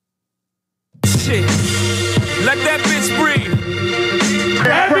 Shit. Let that bitch breathe.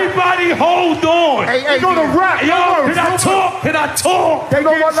 Everybody hold on. Hey, gonna rap. Yo, can I talk? Can I talk?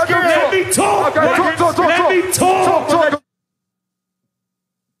 Let me talk. Let me talk.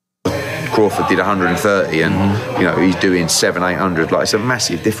 Crawford did 130 and, you know, he's doing 700, 800. Like, it's a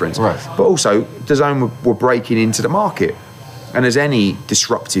massive difference. Right. But also, DAZN were breaking into the market. And as any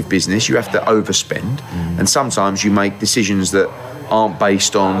disruptive business, you have to overspend. And sometimes you make decisions that aren't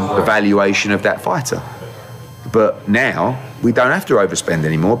based on the valuation of that fighter. But now we don't have to overspend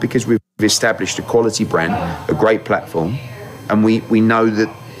anymore because we've established a quality brand, a great platform, and we know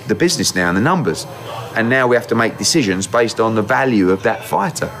that the business now and the numbers. And now we have to make decisions based on the value of that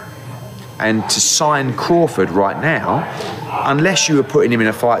fighter. And to sign Crawford right now, unless you were putting him in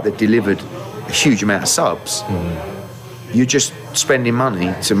a fight that delivered a huge amount of subs, you're just spending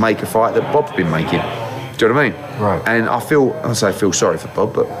money to make a fight that Bob's been making. Do you know what I mean? Right. And I feel sorry for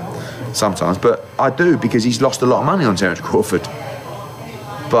Bob, but sometimes, but I do because he's lost a lot of money on Terence Crawford.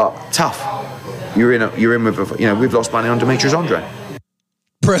 But tough. You're in with, you know, we've lost money on Demetrius Andre.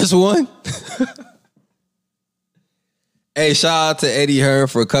 Press One. Hey, shout out to Eddie Hearn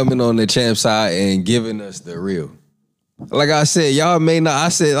for coming on the champ side and giving us the real. Like I said, y'all may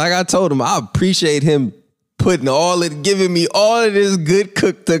not. Like I told him, I appreciate him giving me all of this good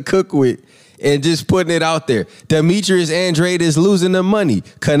cook to cook with and just putting it out there. Demetrius Andrade is losing the money.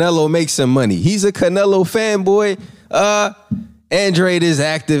 Canelo makes some money. He's a Canelo fanboy. Andrade is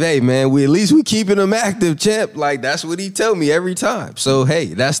active. Hey, man, at least we keeping him active, champ. Like, that's what he tell me every time. So, hey,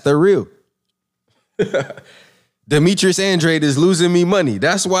 that's the real. Demetrius Andrade is losing me money.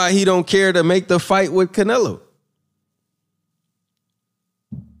 That's why he don't care to make the fight with Canelo.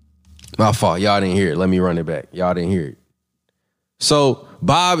 My fault. Y'all didn't hear it. Let me run it back. Y'all didn't hear it. So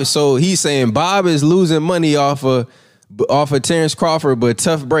he's saying Bob is losing money off of Terence Crawford, but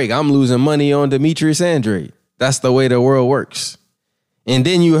tough break. I'm losing money on Demetrius Andrade. That's the way the world works. And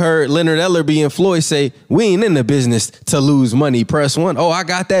then you heard Leonard Ellerby and Floyd say, we ain't in the business to lose money. Press One. Oh, I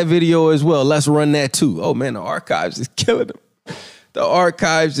got that video as well. Let's run that too. Oh, man, the archives is killing them. The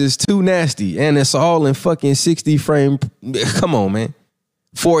archives is too nasty. And it's all in fucking 60 frame. Come on, man.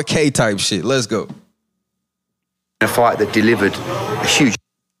 4K type shit. Let's go. A fight that delivered a huge.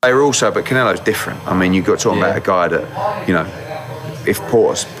 They were also, but Canelo's different. I mean, you've got talking about a guy that, you know, if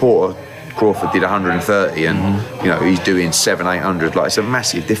Porter Crawford did 130 and, you know, he's doing 700, 800, like, it's a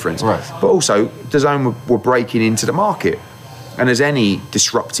massive difference. Right. But also, DAZN were breaking into the market. And as any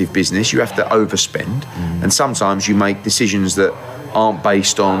disruptive business, you have to overspend. And sometimes you make decisions that aren't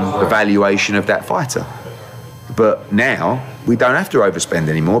based on the valuation of that fighter. But now, we don't have to overspend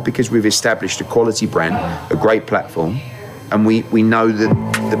anymore because we've established a quality brand, a great platform, and we know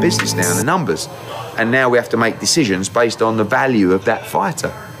the business now and the numbers. And now we have to make decisions based on the value of that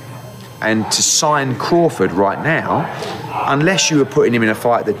fighter. And to sign Crawford right now, unless you were putting him in a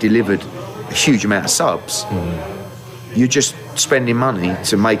fight that delivered a huge amount of subs, you're just spending money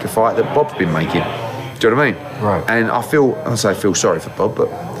to make a fight that Bob's been making. Do you know what I mean? Right. And I feel sorry for Bob, but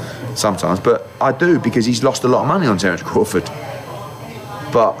sometimes, but I do, because he's lost a lot of money on Terence Crawford.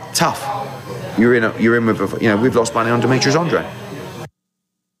 But tough. You're in with, you know, we've lost money on Demetrius Andre.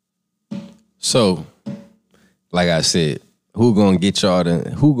 So, like I said, who gonna get y'all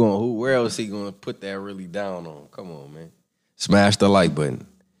where else he gonna put that really down on? Come on, man. Smash the like button.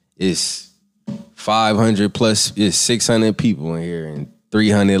 It's 500 plus, it's 600 people in here and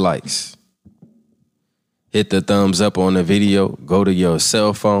 300 likes. Hit the thumbs up on the video. Go to your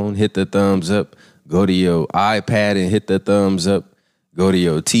cell phone, hit the thumbs up. Go to your iPad and hit the thumbs up. Go to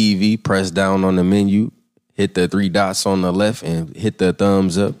your TV, press down on the menu, hit the 3 dots on the left and hit the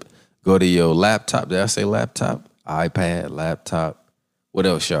thumbs up. Go to your laptop. Did I say laptop? iPad, laptop. What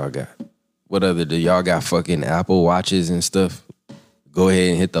else y'all got? What other do y'all got? Fucking Apple Watches and stuff? Go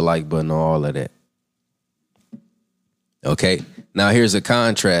ahead and hit the like button on all of that. Okay, now here's a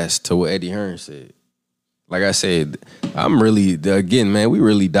contrast to what Eddie Hearn said. Like I said, I'm really, again, man, we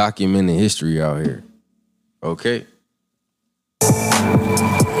really documenting history out here. Okay?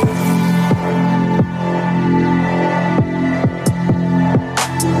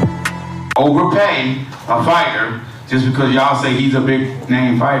 Overpay a fighter just because y'all say he's a big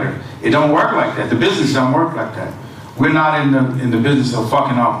name fighter. It don't work like that. The business don't work like that. We're not in the business of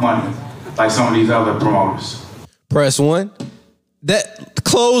fucking off money like some of these other promoters. Press 1. That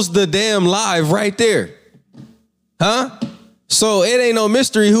closed the damn live right there. Huh? So it ain't no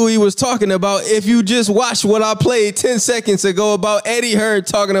mystery who he was talking about if you just watch what I played 10 seconds ago about Eddie Hearn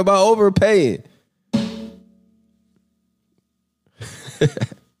talking about overpaying.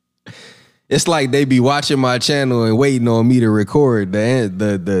 It's like they be watching my channel and waiting on me to record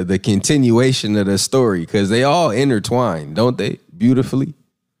the continuation of the story, because they all intertwine, don't they? Beautifully.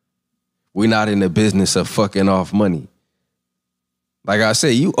 We're not in the business of fucking off money. Like I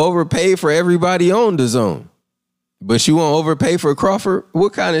said, you overpay for everybody on DAZN, but you won't overpay for Crawford?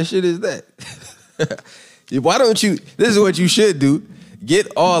 What kind of shit is that? Why don't you, this is what you should do. Get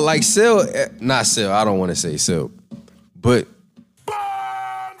all, like, not sell, I don't want to say sell, but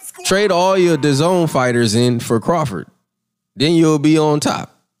trade all your DAZN fighters in for Crawford. Then you'll be on top.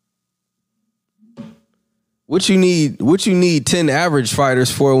 What you need 10 average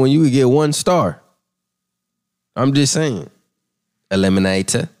fighters for when you could get 1 star? I'm just saying.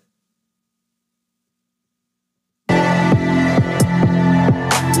 Eliminator.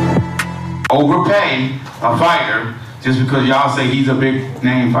 Overpay a fighter just because y'all say he's a big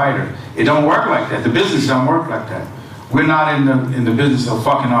name fighter. It don't work like that. The business don't work like that. We're not in the business of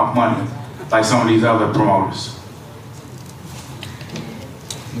fucking off money like some of these other promoters.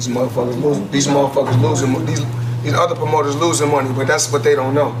 These motherfuckers losing. These other promoters losing money, but that's what they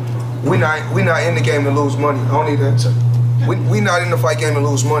don't know. We not in the game to lose money. Only that. We not in the fight game to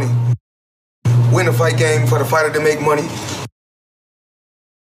lose money. We're in the fight game for the fighter to make money.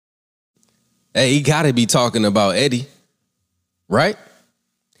 Hey, he gotta be talking about Eddie, right?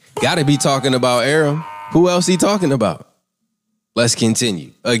 Gotta be talking about Errol. Who else he talking about? Let's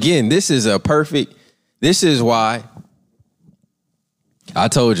continue. Again, this is why I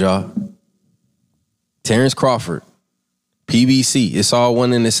told y'all, Terence Crawford, PBC, it's all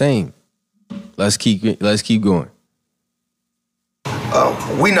one and the same. Let's keep going.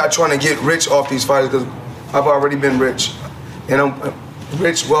 We not trying to get rich off these fighters because I've already been rich. And I'm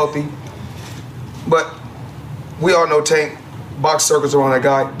rich, wealthy. But we all know Tank box circles around that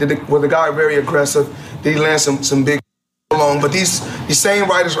guy. Was the guy very aggressive? Did he land some big along? But these same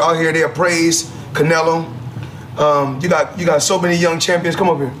writers out here, they praise Canelo. You got so many young champions. Come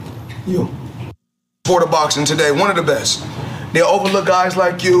up here. You. Sport of boxing today, one of the best. They'll overlook guys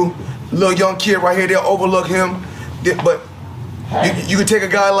like you. Little young kid right here, they'll overlook him. But you can take a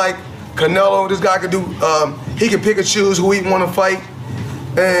guy like Canelo, this guy could do, he can pick and choose who he want to fight.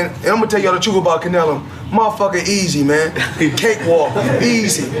 And I'm gonna tell y'all the truth about Canelo. Motherfucker, easy, man. Cakewalk,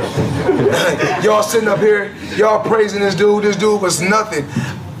 easy. Y'all sitting up here, y'all praising this dude. This dude was nothing.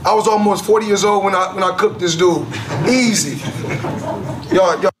 I was almost 40 years old when I cooked this dude. Easy.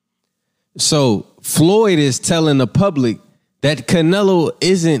 Y'all. So Floyd is telling the public that Canelo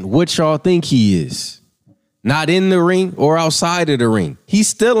isn't what y'all think he is. Not in the ring or outside of the ring. He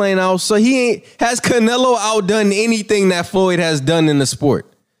still ain't out. So has Canelo outdone anything that Floyd has done in the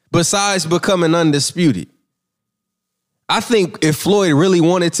sport besides becoming undisputed? I think if Floyd really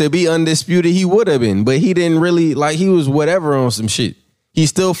wanted to be undisputed, he would have been, but he didn't really, like, he was whatever on some shit. He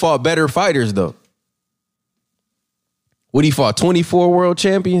still fought better fighters though. What, he fought 24 world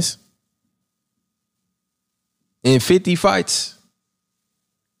champions in 50 fights?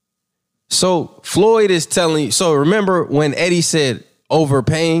 So Floyd is telling you, so remember when Eddie said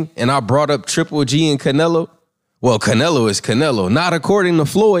overpaying and I brought up Triple G and Canelo? Well, Canelo is Canelo, not according to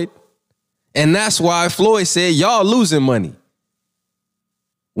Floyd. And that's why Floyd said, y'all losing money.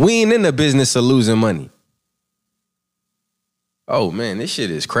 We ain't in the business of losing money. Oh man, this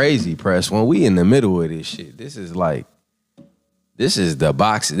shit is crazy, Press. When we in the middle of this shit, this is the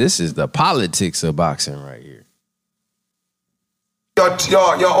boxing. This is the politics of boxing right here.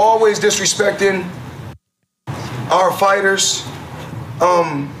 Y'all always disrespecting our fighters.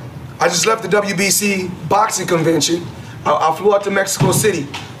 I just left the WBC boxing convention. I flew out to Mexico City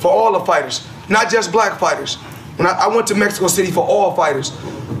for all the fighters, not just black fighters. When I went to Mexico City for all fighters.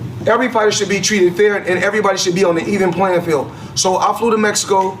 Every fighter should be treated fair and everybody should be on the even playing field. So I flew to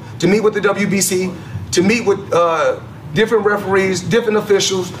Mexico to meet with the WBC, to meet with different referees, different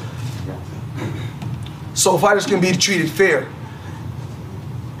officials, so fighters can be treated fair.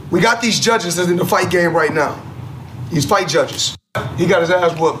 We got these judges that's in the fight game right now. These fight judges. He got his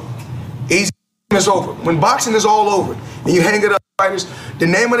ass whooped. Easy, it's over. When boxing is all over and you hang it up, fighters, the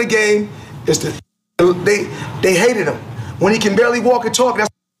name of the game is they hated him. When he can barely walk and talk,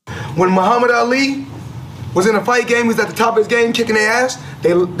 that's when Muhammad Ali was in a fight game, he was at the top of his game kicking their ass,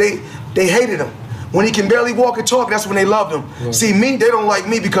 they hated him. When he can barely walk and talk, that's when they loved him. Yeah. See, me, they don't like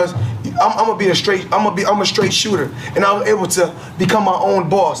me because I'm a straight shooter, and I was able to become my own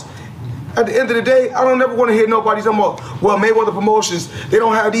boss. At the end of the day, I don't never want to hear nobody talking about, well, Mayweather Promotions, they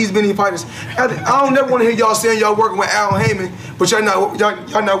don't have these many fighters. I don't never want to hear y'all saying y'all working with Al Heyman, but y'all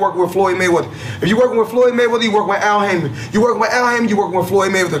not working with Floyd Mayweather. If you're working with Floyd Mayweather, you working with Al Heyman. You working with Al Heyman, you working with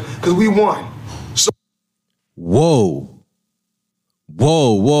Floyd Mayweather, because we won. So Whoa.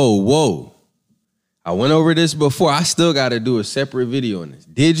 I went over this before. I still got to do a separate video on this.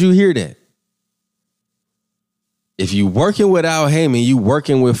 Did you hear that? If you working with Al Heyman, you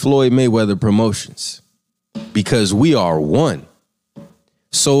working with Floyd Mayweather Promotions, because we are one.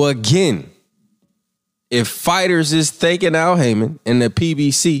 So again, if fighters is thanking Al Heyman and the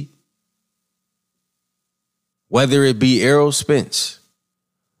PBC, whether it be Errol Spence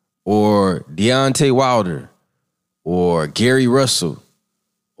or Deontay Wilder or Gary Russell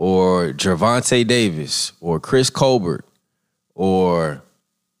or Gervonta Davis or Chris Colbert or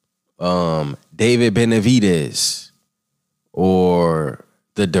David Benavidez or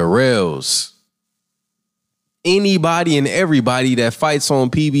the Darrells, anybody and everybody that fights on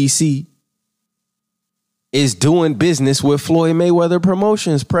PBC is doing business with Floyd Mayweather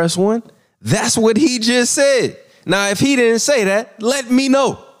Promotions, press one. That's what he just said. Now, if he didn't say that, let me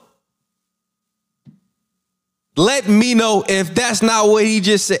know. Let me know if that's not what he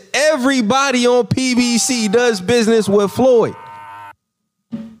just said. Everybody on PBC does business with Floyd.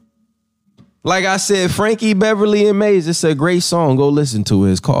 Like I said, Frankie Beverly and Mays, it's a great song. Go listen to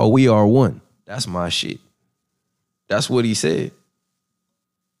it. It's called We Are One. That's my shit. That's what he said.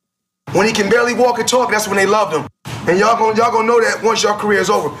 When he can barely walk and talk, that's when they loved him. And y'all gonna know that once your career is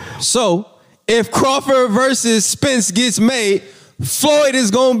over. So, if Crawford versus Spence gets made, Floyd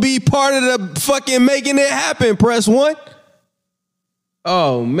is gonna be part of the fucking making it happen, press one.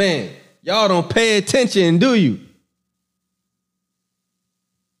 Oh man, y'all don't pay attention, do you?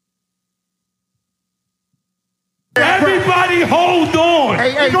 Everybody hold on.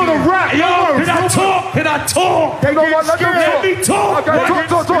 Hey, go to rap. Yo, can I talk? Can I talk? Let me talk.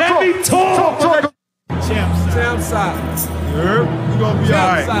 Let me talk. Champ side. You gonna be all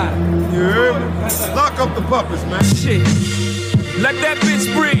right. Lock up the puppets, man. Shit. Let that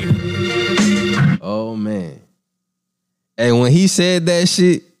bitch breathe. Oh man. And when he said that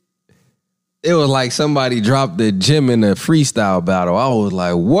shit, it was like somebody dropped the gym in a freestyle battle. I was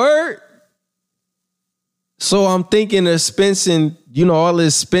like, word? So I'm thinking of Spence and, all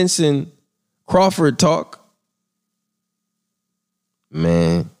this Spence and Crawford talk.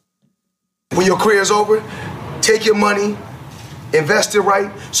 Man. When your career is over, take your money, invest it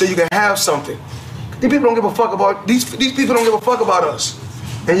right so you can have something. These people don't give a fuck about these people don't give a fuck about us.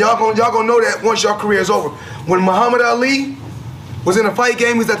 And y'all gonna know that once your career is over. When Muhammad Ali was in a fight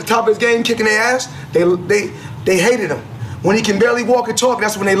game, he was at the top of his game kicking their ass, they hated him. When he can barely walk and talk,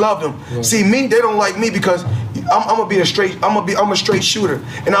 that's when they loved him. Yeah. See me, they don't like me because I'm a straight shooter,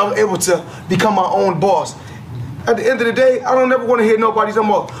 and I was able to become my own boss. At the end of the day, I don't never want to hear nobody talking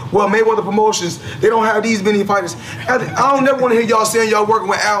about, well, Mayweather Promotions, they don't have these many fighters. I don't never want to hear y'all saying y'all working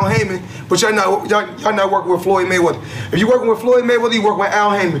with Al Heyman, but y'all not working with Floyd Mayweather. If you're working with Floyd Mayweather, you working with Al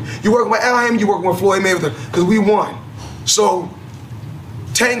Heyman. You working with Al Heyman, you working with Floyd Mayweather, because we won. So,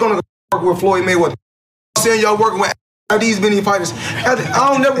 Tank gonna work with Floyd Mayweather. Saying y'all working with these many fighters. I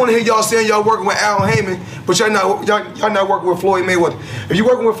don't never want to hear y'all saying y'all working with Al Heyman, but y'all not working with Floyd Mayweather. If you're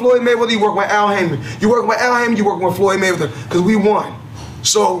working with Floyd Mayweather, you working with Al Heyman. You working with Al Heyman, you working with Floyd Mayweather, because we won.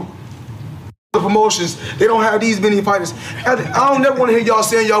 So the promotions, they don't have these many fighters. I don't never want to hear y'all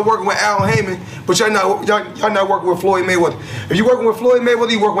saying y'all working with Al Heyman, but y'all not working with Floyd Mayweather. If you're working with Floyd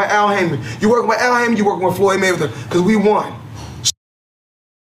Mayweather, you working with Al Heyman. You working with Al Heyman, you working with Floyd Mayweather, because we won.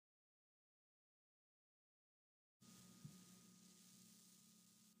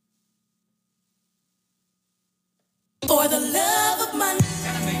 For the love of money.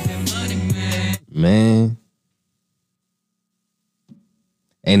 Man.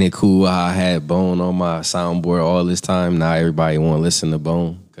 Ain't it cool how I had Bone on my soundboard all this time? Now everybody want to listen to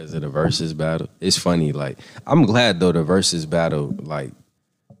Bone because of the versus battle. It's funny, like, I'm glad though the versus battle, like,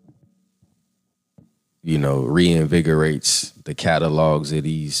 you know, reinvigorates the catalogs of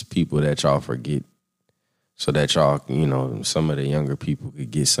these people that y'all forget. So that y'all, you know, some of the younger people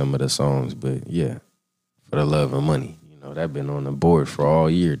could get some of the songs. But yeah, For the Love of Money. You know, that been on the board for all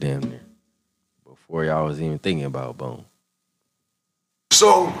year, damn near. Before y'all was even thinking about Bone.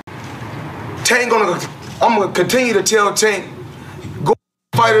 So, I'm gonna continue to tell Tank, go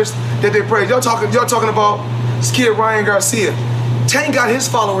fighters that they praise. Y'all talking about this kid Ryan Garcia. Tank got his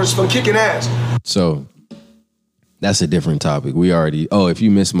followers from kicking ass. So, that's a different topic. We already, if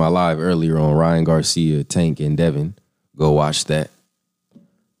you missed my live earlier on Ryan Garcia, Tank, and Devin, go watch that.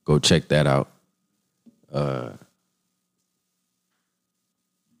 Go check that out.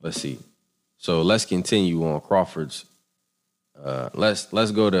 Let's see. So let's continue on Crawford's.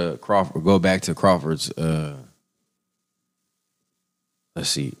 Let's go to Crawford. Go back to Crawford's. Let's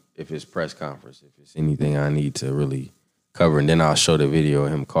see if it's press conference. If it's anything I need to really cover, and then I'll show the video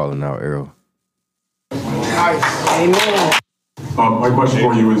of him calling out Errol. Amen. My question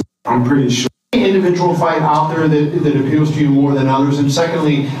for you is, I'm pretty sure. Individual fight out there that appeals to you more than others, and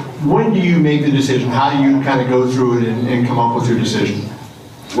secondly, when do you make the decision? How do you kind of go through it and come up with your decision?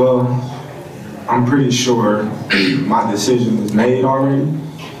 Well, I'm pretty sure my decision is made already.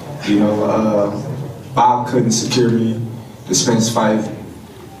 You know, Bob couldn't secure me the Spence fight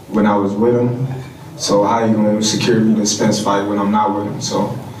when I was with him. So how you gonna secure me the Spence fight when I'm not with him?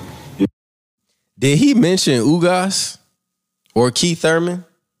 So. Yeah. Did he mention Ugas or Keith Thurman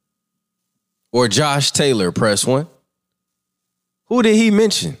or Josh Taylor? Press 1. Who did he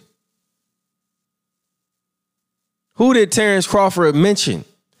mention? Who did Terence Crawford mention?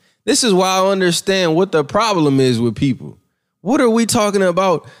 This is why I understand what the problem is with people. What are we talking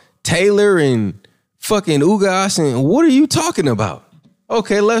about? Taylor and fucking Ugas, and what are you talking about?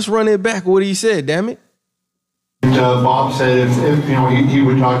 Okay, let's run it back. What he said, damn it. Bob said if you know he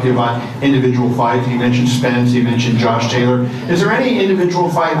would talk to you about individual fights. He mentioned Spence. He mentioned Josh Taylor. Is there any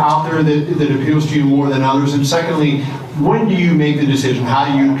individual fight out there that appeals to you more than others? And secondly, when do you make the decision?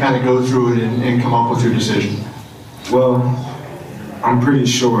 How do you kind of go through it and come up with your decision? Well, I'm pretty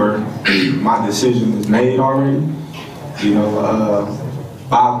sure my decision is made already. You know,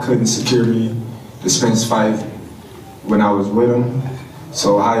 Bob couldn't secure me the Spence fight when I was with him.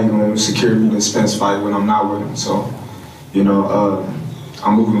 So how you gonna secure me the Spence fight when I'm not with him? So, you know,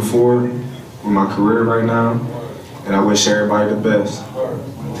 I'm moving forward with my career right now, and I wish everybody the best.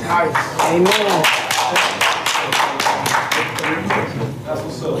 Amen. That's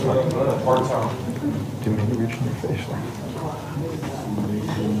what's up. Part-time. Didn't mean to reach in your face.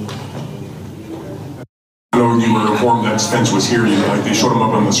 I know you were informed that Spence was here. Like they showed him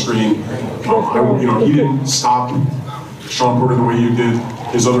up on the screen. You know, he didn't stop Sean Porter the way you did.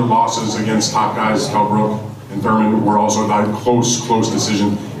 His other losses against top guys, Calbrook and Thurman, were also that close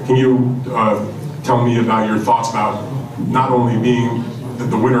decision. Can you tell me about your thoughts about not only being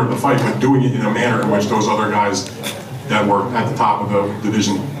the winner of the fight, but doing it in a manner in which those other guys that were at the top of the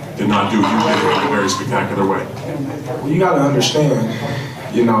division did not do? You did it in a very spectacular way. Well, you got to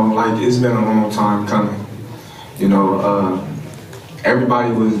understand, you know, like it's been a long time coming. You know,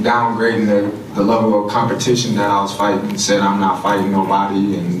 everybody was downgrading the level of competition that I was fighting and said I'm not fighting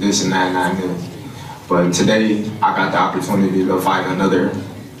nobody and this and that and that and this. But today, I got the opportunity to fight another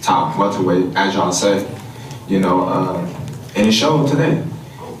top welterweight, as y'all say, you know, and it showed today.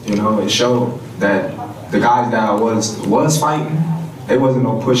 You know, it showed that the guys that I was fighting, they wasn't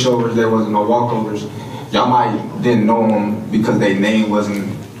no pushovers, there wasn't no walkovers. Y'all might didn't know them because their name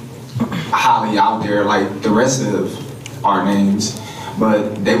wasn't highly out there like the rest of our names,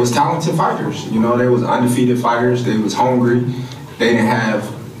 but they was talented fighters. You know, they was undefeated fighters, they was hungry, they didn't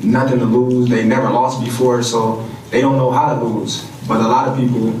have nothing to lose, they never lost before, so they don't know how to lose. But a lot of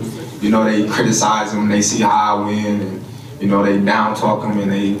people, you know, they criticize them, they see how I win, and you know, they down talk him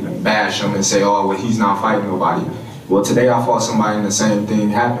and they bash him and say, oh, well, he's not fighting nobody. Well, today I fought somebody and the same thing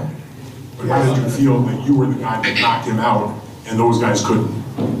happened. But how did you feel that you were the guy that knocked him out and those guys couldn't?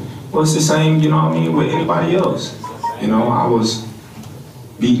 Well, it's the same, you know what I mean, with anybody else. You know, I was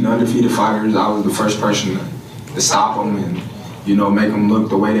beating undefeated fighters. I was the first person to stop them and, you know, make them look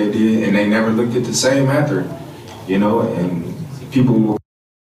the way they did, and they never looked at the same after, you know, and people will.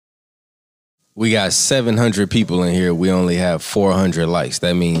 We got 700 people in here. We only have 400 likes.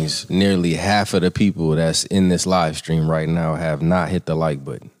 That means nearly half of the people that's in this live stream right now have not hit the like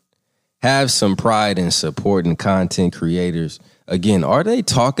button. Have some pride in supporting content creators. Again, are they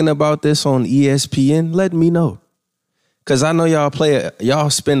talking about this on ESPN? Let me know. Because I know y'all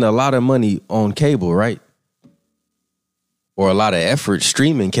spend a lot of money on cable, right? Or a lot of effort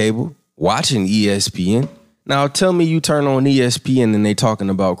streaming cable, watching ESPN. Now tell me you turn on ESPN and they talking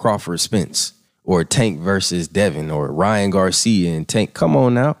about Crawford Spence. Or Tank versus Devin, or Ryan Garcia and Tank. Come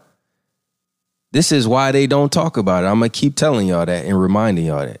on now. This is why they don't talk about it. I'm going to keep telling y'all that and reminding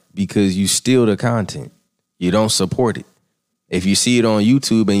y'all that. Because you steal the content. You don't support it. If you see it on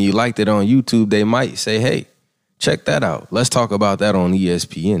YouTube and you liked it on YouTube, they might say, hey, check that out. Let's talk about that on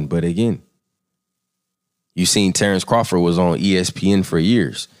ESPN. But again, you seen Terence Crawford was on ESPN for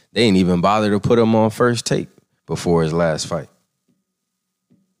years. They didn't even bother to put him on First Take before his last fight.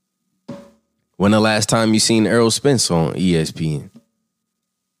 When the last time you seen Errol Spence on ESPN?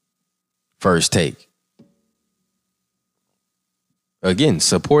 First Take. Again,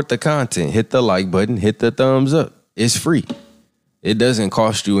 support the content. Hit the like button. Hit the thumbs up. It's free. It doesn't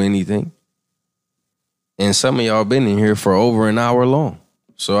cost you anything. And some of y'all been in here for over an hour long.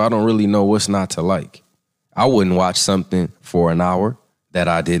 So I don't really know what's not to like. I wouldn't watch something for an hour that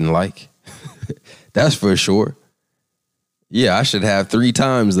I didn't like. That's for sure. Yeah, I should have 3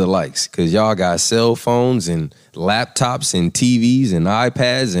 times the likes because y'all got cell phones and laptops and TVs and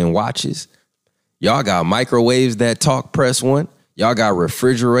iPads and watches. Y'all got microwaves that talk, press 1. Y'all got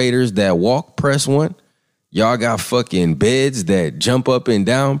refrigerators that walk, press 1. Y'all got fucking beds that jump up and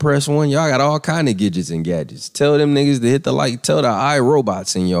down, press 1. Y'all got all kind of gadgets and gadgets. Tell them niggas to hit the like. Tell the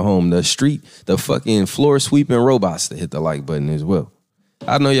iRobots in your home, the fucking floor sweeping robots to hit the like button as well.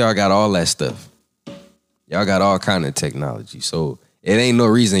 I know y'all got all that stuff. Y'all got all kind of technology. So it ain't no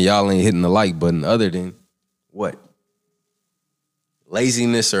reason y'all ain't hitting the like button other than what?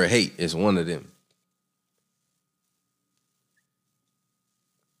 Laziness or hate is one of them.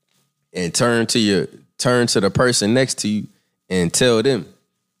 And turn to the person next to you and tell them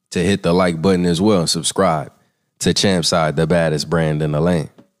to hit the like button as well and subscribe to Champside, the baddest brand in the land.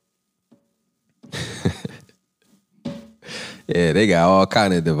 Yeah, they got all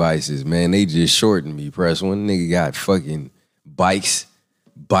kind of devices, man. They just shortened me. Press 1. Nigga got fucking bikes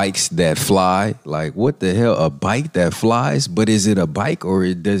that fly. Like, what the hell? A bike that flies? But is it a bike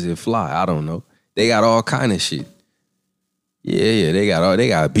or does it fly? I don't know. They got all kind of shit. Yeah, they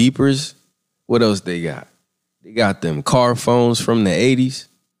got beepers. What else they got? They got them car phones from the 80s.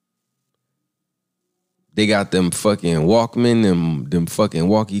 They got them fucking Walkman, them fucking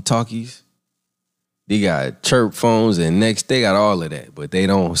walkie-talkies. They got chirp phones and next, they got all of that. But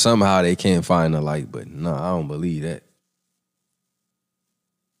somehow they can't find the like button. No, I don't believe that.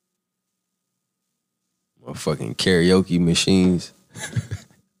 Fucking karaoke machines.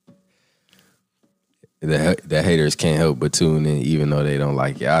 The haters can't help but tune in even though they don't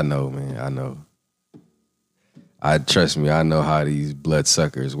like it. I know, man. I know. Trust me, I know how these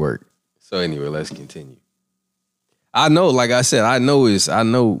bloodsuckers work. So anyway, let's continue. I know, like I said,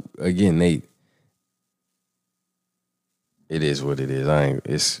 again, it is what it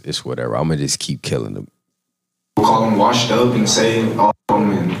is. It's whatever. I'm gonna just keep killing them. We'll call them washed up and say all of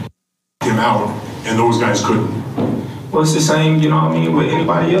them and him out, and those guys couldn't. Well, it's the same, you know what I mean, with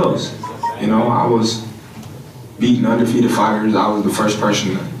anybody else. You know, I was beating undefeated fighters. I was the first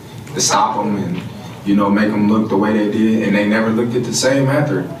person to stop them and, you know, make them look the way they did, and they never looked at the same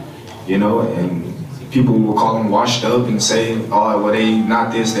after, you know, and people will call them washed up and say, oh, well, they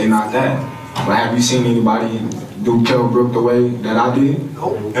not this, they not that. But have you seen anybody do Kell Brook the way that I did.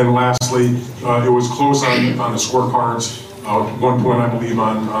 And lastly, it was close on the scorecards. At one point, I believe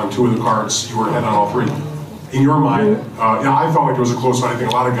on 2 of the cards, you were ahead on all 3. In your mind, I felt like it was a close fight. I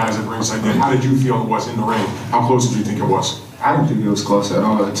think a lot of guys at ringside did. How did you feel it was in the ring? How close did you think it was? I didn't think it was close at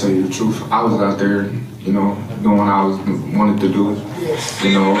all, to tell you the truth. I was out there, you know, doing what I wanted to do,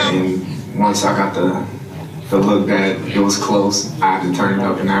 you know, and once I got the look that it was close, I had to turn it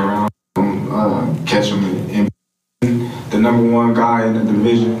up in that round, catch him and the #1 guy in the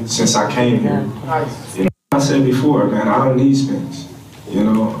division since I came here. You know, I said before, man, I don't need Spence. You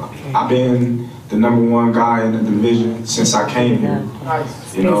know, I've been the #1 guy in the division since I came here.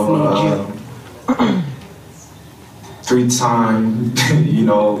 You know, 3-time, you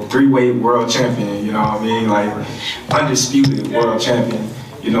know, 3-weight world champion, you know what I mean? Like, undisputed world champion.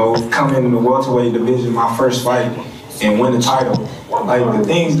 You know, come in the welterweight division, my first fight, and win the title. Like, the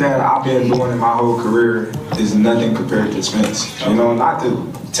things that I've been doing in my whole career is nothing compared to Spence. You know, not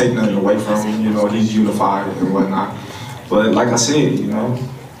to take nothing away from him, you know, he's unified and whatnot. But like I said, you know,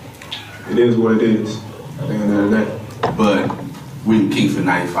 it is what it is at the end of the day. But we in Kingford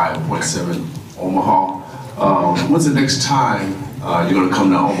 95.7 Omaha. When's the next time you're gonna come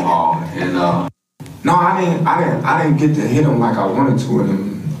to Omaha? And no, I didn't get to hit him like I wanted to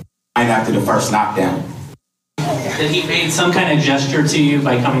him right after the first knockdown. Did he make some kind of gesture to you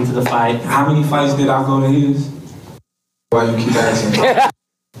by coming to the fight? How many fights did I go to his? Why you keep asking?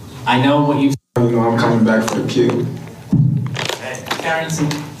 I know what you. You know, I'm coming back for the kill.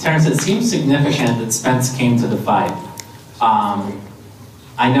 Terence, it seems significant that Spence came to the fight.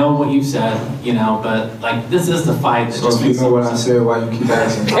 I know what you said, you know, but like this is the fight. That so if you know what I said, why you keep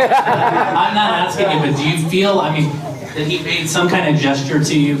asking? I'm not asking you, but do you feel? I mean, did he make some kind of gesture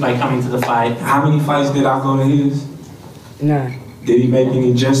to you by coming to the fight? How many fights did I go to his? None. Did he make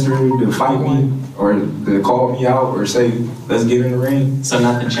any gesture to fight me, or to call me out, or say, "Let's get in the ring"? So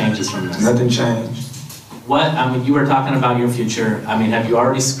nothing changes from this. Nothing changed. What, I mean, you were talking about your future. I mean, have you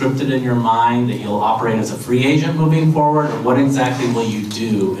already scripted in your mind that you'll operate as a free agent moving forward? Or what exactly will you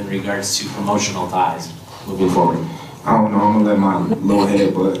do in regards to promotional ties moving forward? I don't know, I'm gonna let my little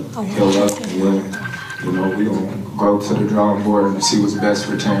head but heal up and then, you know, we gonna go to the drawing board and see what's best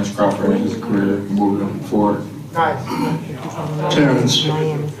for Terence Crawford and his career moving forward. Terence,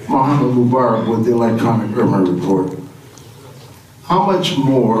 Muhammad Mubarak with the Electronic Grammar Report. How much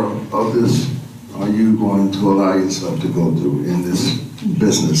more of this are you going to allow yourself to go through in this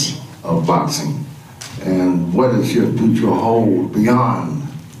business of boxing? And what is your future hold beyond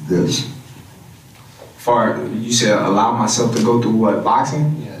this? You said allow myself to go through what,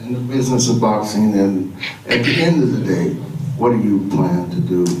 boxing? Yeah, in the business of boxing, and at the end of the day, what do you plan to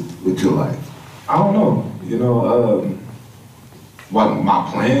do with your life? I don't know. You know, what my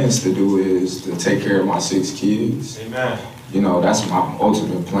plans to do is to take care of my 6 kids. Amen. You know, that's my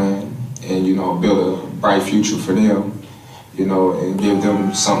ultimate plan. And, you know, build a bright future for them, you know, and give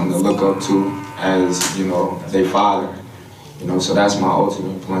them something to look up to as, you know, their father. You know, so that's my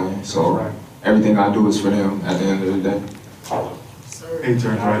ultimate plan. So everything I do is for them at the end of the day. Hey,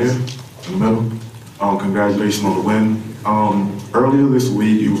 Terence, right here, in the middle. Congratulations on the win. Earlier this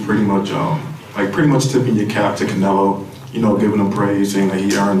week, you was pretty much tipping your cap to Canelo, you know, giving him praise, saying that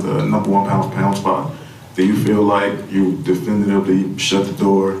he earned the #1 pound-for-pound spot. Do you feel like you definitively shut the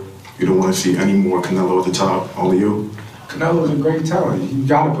door? You don't want to see any more Canelo at the top, only you? Canelo's a great talent. You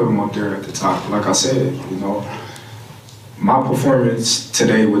got to put him up there at the top. Like I said, you know, my performance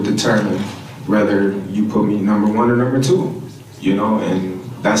today would determine whether you put me #1 or #2, you know, and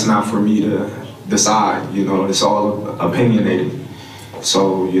that's not for me to decide, you know, it's all opinionated.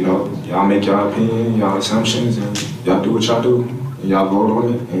 So, you know, y'all make y'all opinion, y'all assumptions, and y'all do what y'all do, and y'all vote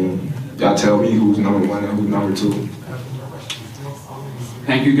on it, and y'all tell me who's #1 and who's #2.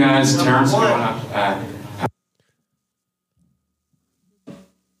 Thank you guys. Terence, going up.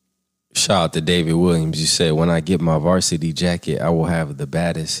 Shout out to David Williams. You said, when I get my varsity jacket, I will have the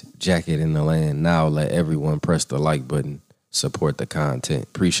baddest jacket in the land. Now let everyone press the like button. Support the content.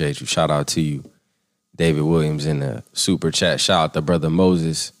 Appreciate you. Shout out to you, David Williams, in the super chat. Shout out to Brother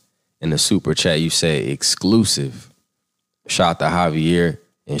Moses in the super chat. You said exclusive. Shout out to Javier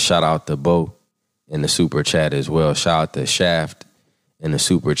and shout out to Bo in the super chat as well. Shout out to Shaft in the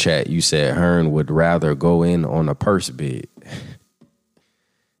super chat. You said Hearn would rather go in on a purse bid.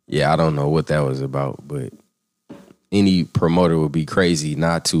 Yeah, I don't know what that was about, but any promoter would be crazy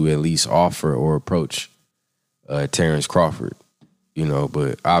not to at least offer or approach Terence Crawford, you know,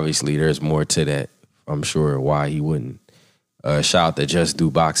 but obviously there's more to that. I'm sure why he wouldn't. Shout out to Just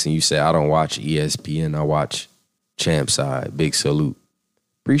Do Boxing. You said, I don't watch ESPN, I watch Champ Side. Big salute.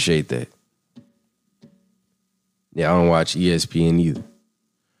 Appreciate that. Yeah, I don't watch ESPN either.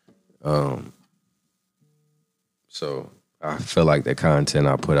 So I feel like the content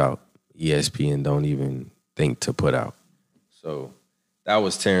I put out, ESPN don't even think to put out. So that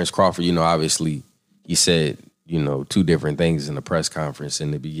was Terence Crawford. You know, obviously he said, you know, two different things in the press conference.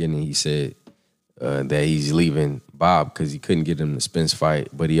 In the beginning, he said that he's leaving Bob because he couldn't get him the Spence fight,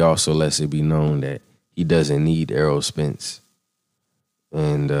 but he also lets it be known that he doesn't need Errol Spence.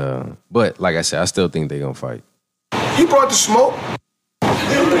 And but like I said, I still think they're gonna fight. He brought the smoke.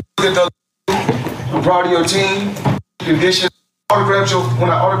 I'm proud of your team. Condition. Autograph when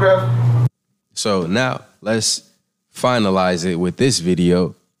I autograph. So now let's finalize it with this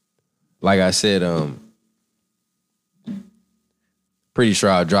video. Like I said, pretty sure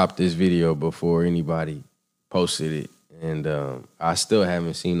I dropped this video before anybody posted it. And I still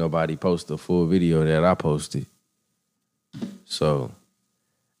haven't seen nobody post the full video that I posted. So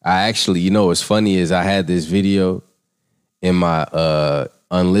I actually, you know what's funny is I had this video in my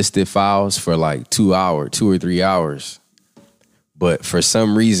unlisted files for like 2 or 3 hours. But for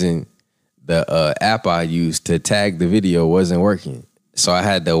some reason, the app I used to tag the video wasn't working. So I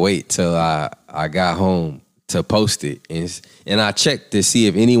had to wait till I got home to post it. And I checked to see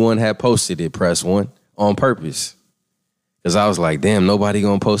if anyone had posted it, press 1, on purpose. Because I was like, damn, nobody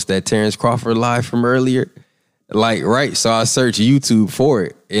gonna post that Terence Crawford live from earlier? Like, right, so I searched YouTube for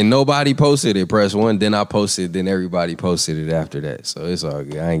it, and nobody posted it, press 1, then I posted, then everybody posted it after that. So it's all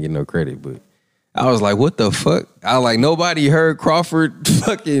good, I ain't getting no credit, but I was like, what the fuck? I was like, nobody heard Crawford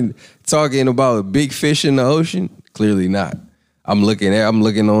fucking talking about big fish in the ocean? Clearly not. I'm looking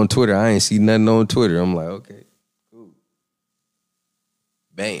on Twitter, I ain't see nothing on Twitter. I'm like, okay, cool.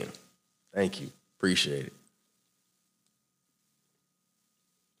 Bam, thank you, appreciate it.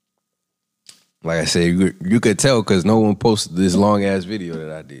 Like I said, you could tell because no one posted this long-ass video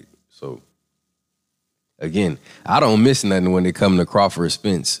that I did. So, again, I don't miss nothing when it comes to Crawford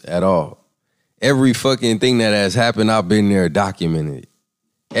Spence at all. Every fucking thing that has happened, I've been there documented.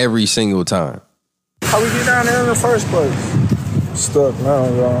 Every single time. How we get down there in the first place? Stuck now,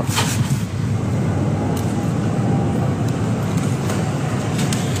 y'all.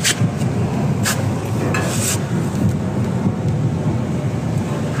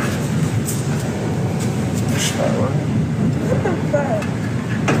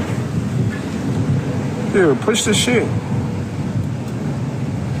 Here, push the shit.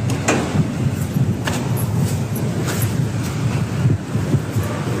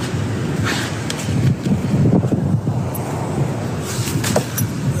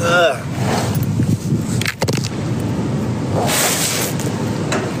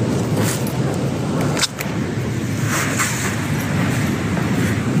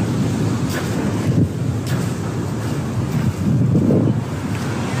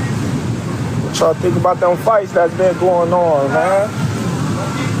 Y'all think about them fights that's been going on, man.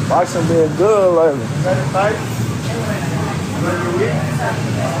 Boxing been good lately.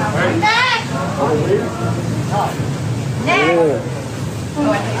 Yeah.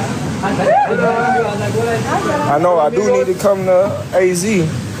 I know I do need to come to AZ.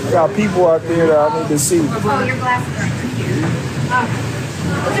 Got people out there that I need to see. Oh, your glasses are here.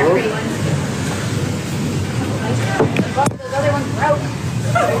 Those other ones broke.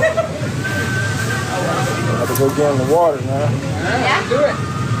 I have to go get in the water, man. Yeah? Do it.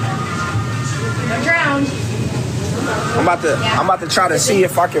 Don't drown. I'm about to try to see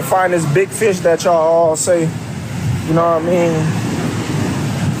if I can find this big fish that y'all all say, you know what I mean,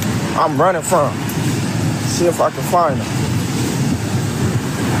 I'm running from. See if I can find them.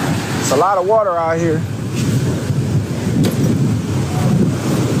 It's a lot of water out here.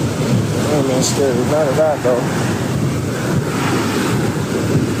 I ain't been scared of none of that though.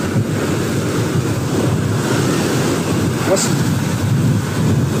 What's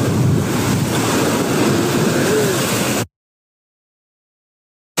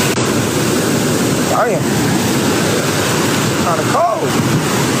damn, kind of cold.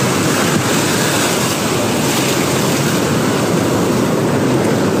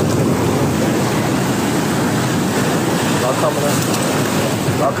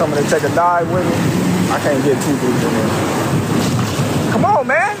 Y'all coming to take a dive with me? I can't get too deep in there. Come on,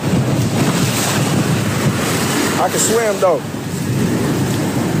 man. I can swim though.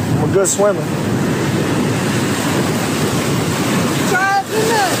 I'm a good swimmer.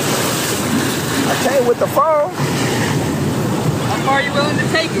 I came with the phone. How far are you willing to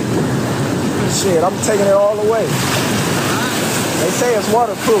take it? Shit, I'm taking it all the way. They say it's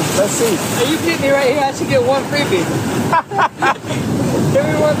waterproof. Let's see. Hey, you get me right here. I should get one freebie. Give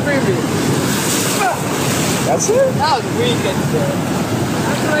me one freebie. That's it? That was weak at the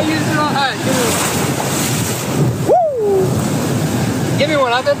That's what I used it on. All right, give me one. Give me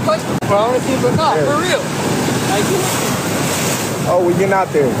one. I've been punched before. I want to see if it's not. For real. Like, oh, we getting out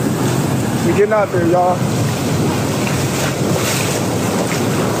there. We getting out there, y'all.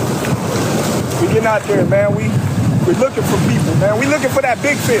 We getting out there, man. We're looking for people, man. We looking for that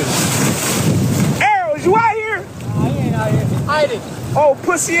big fish. Errol, is you out here? I ain't out here. Hiding. Oh,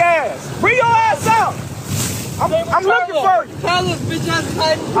 pussy ass. Bring your ass out. I'm looking for you. Carlos, bitch ass is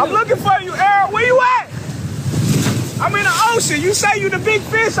hiding. I'm looking for you, Errol. Where you at? I'm in the ocean. You say you the big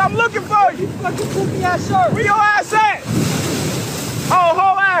fish. I'm looking for you. Fucking pussy ass shirt. Where your ass at? Oh,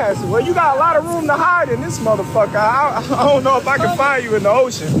 whole ass. Well, you got a lot of room to hide in this motherfucker. I don't know if I can find you in the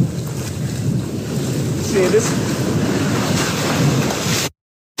ocean. See, this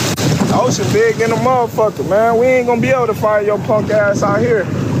the ocean big in the motherfucker, man. We ain't gonna be able to find your punk ass out here.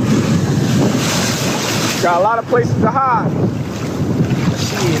 Got a lot of places to hide.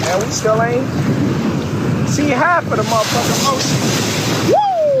 Shit, man, we still ain't seen half of the motherfucking ocean. Woo!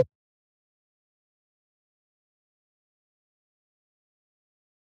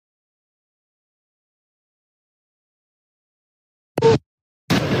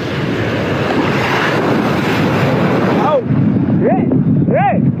 Oh,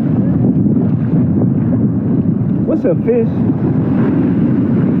 yeah. What's a fish?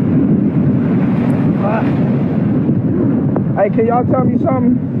 Hey, can y'all tell me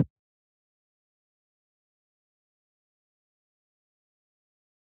something?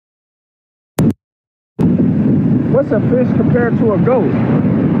 What's a fish compared to a goat?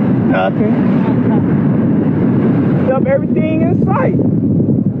 Nothing. Eat up everything in sight.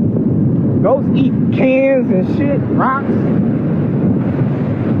 Goats eat cans and shit, rocks.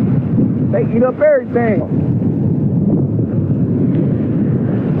 They eat up everything.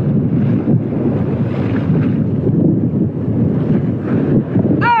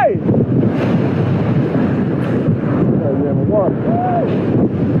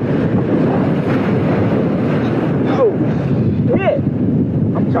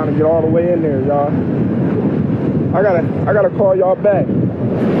 I'm trying to get all the way in there, y'all. I gotta call y'all back.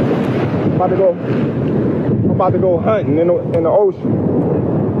 I'm about to go hunting in the ocean.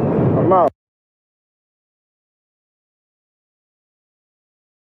 I'm out.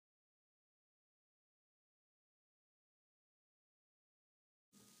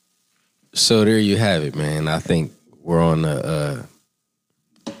 So there you have it, man. I think we're on the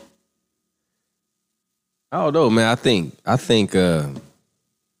I don't know, man. I think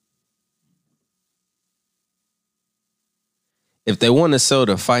if they want to sell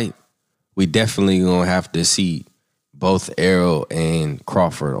the fight, we definitely gonna have to see both Errol and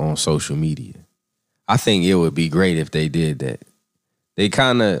Crawford on social media. I think it would be great if they did that.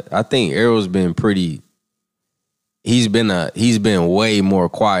 I think Errol's been pretty. He's been way more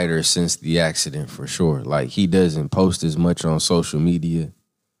quieter since the accident for sure. Like, he doesn't post as much on social media.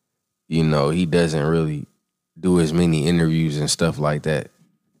 You know, he doesn't really do as many interviews and stuff like that.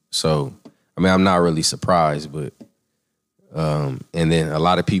 So, I mean, I'm not really surprised, but and then a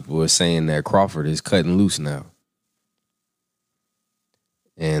lot of people are saying that Crawford is cutting loose now.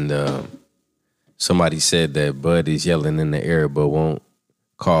 And somebody said that Bud is yelling in the air but won't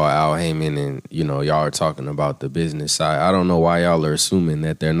call Al Heyman, and, you know, y'all are talking about the business side. I don't know why y'all are assuming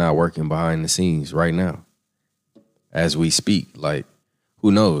that they're not working behind the scenes right now as we speak. Like,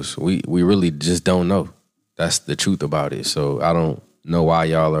 who knows? We really just don't know. That's the truth about it. So I don't know why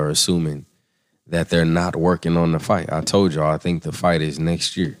y'all are assuming that they're not working on the fight. I told y'all I think the fight is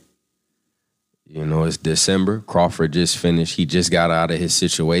next year. You know, it's December. Crawford just finished. He just got out of his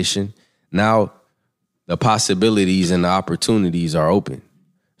situation. Now the possibilities and the opportunities are open.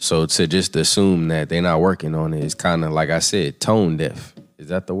 So to just assume that they're not working on it is kind of, like I said, tone deaf. Is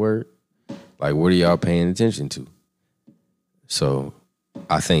that the word? Like, what are y'all paying attention to? So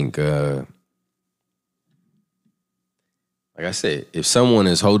I think, like I said, if someone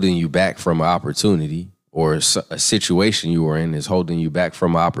is holding you back from an opportunity, or a situation you were in is holding you back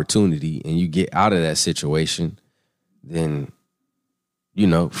from an opportunity, and you get out of that situation, then, you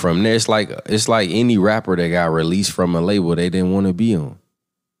know, from there, it's like any rapper that got released from a label they didn't want to be on.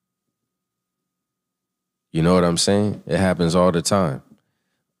 You know what I'm saying? It happens all the time.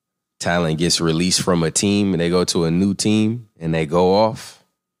 Talent gets released from a team and they go to a new team and they go off.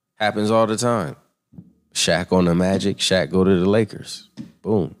 Happens all the time. Shaq on the Magic, Shaq go to the Lakers.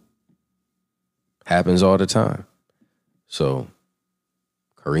 Boom. Happens all the time. So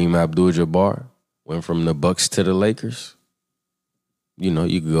Kareem Abdul-Jabbar went from the Bucks to the Lakers. You know,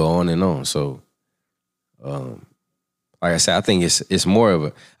 you could go on and on. So, like I said, I think it's more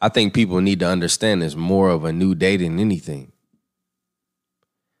of I think people need to understand it's more of a new day than anything.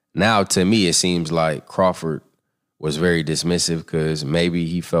 Now, to me, it seems like Crawford was very dismissive because maybe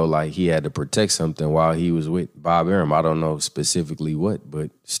he felt like he had to protect something while he was with Bob Arum. I don't know specifically what, but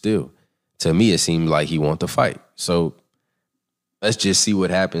still, to me, it seemed like he wanted to fight. So let's just see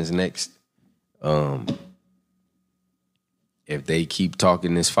what happens next. If they keep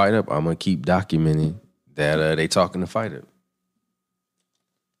talking this fight up, I'm going to keep documenting that they talking the fight up.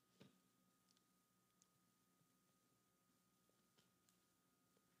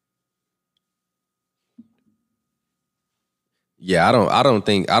 Yeah, I don't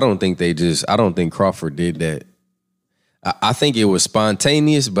think Crawford did that. I think it was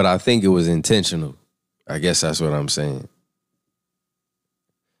spontaneous, but I think it was intentional. I guess that's what I'm saying.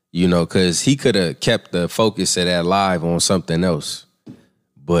 You know, because he could have kept the focus of that live on something else.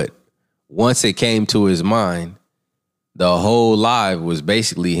 But once it came to his mind, the whole live was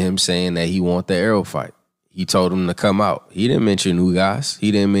basically him saying that he want the Errol fight. He told him to come out. He didn't mention Ugas.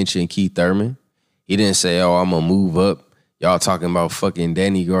 He didn't mention Keith Thurman. He didn't say, oh, I'm going to move up. Y'all talking about fucking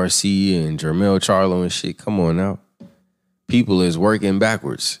Danny Garcia and Jermell Charlo and shit. Come on now. People is working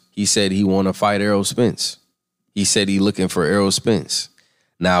backwards. He said he want to fight Errol Spence. He said he looking for Errol Spence.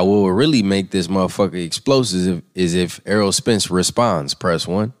 Now, what will really make this motherfucker explosive is if Errol Spence responds, press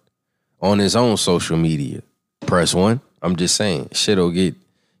 1, on his own social media. Press 1. I'm just saying, shit'll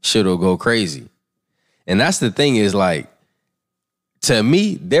go crazy. And that's the thing is, like, to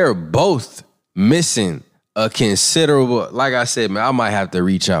me, they're both missing a considerable, like I said, man, I might have to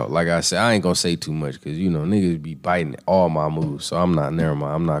reach out. Like I said, I ain't gonna say too much because, you know, niggas be biting all my moves. So I'm not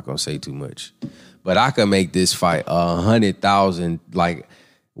gonna say too much. But I could make this fight 100,000, like,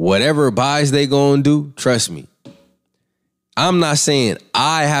 whatever buys they gonna do, trust me. I'm not saying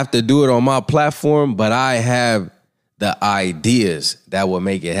I have to do it on my platform, but I have the ideas that will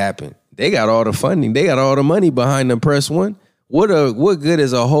make it happen. They got all the funding. They got all the money behind them, press 1. What good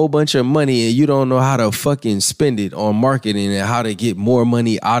is a whole bunch of money and you don't know how to fucking spend it on marketing and how to get more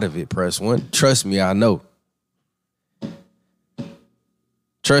money out of it, press 1? Trust me, I know.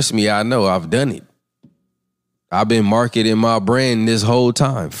 Trust me, I know. I've done it. I've been marketing my brand this whole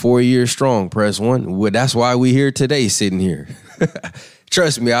time, 4 years strong, press 1. Well, that's why we here today, sitting here.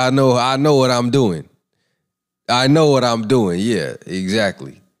 Trust me, I know what I'm doing. I know what I'm doing. Yeah,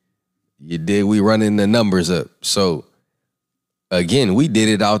 exactly. You did. We running the numbers up. So, again, we did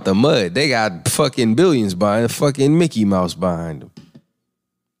it out the mud. They got fucking billions behind, fucking Mickey Mouse behind them.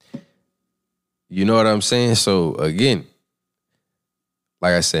 You know what I'm saying? So, again,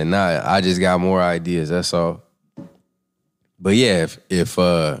 like I said, nah, I just got more ideas. That's all. But yeah, if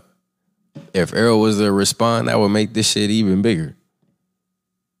Errol was to respond, that would make this shit even bigger.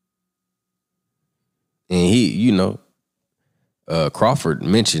 And he, you know, Crawford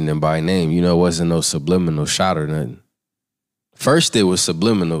mentioned him by name. You know, it wasn't no subliminal shot or nothing. First, it was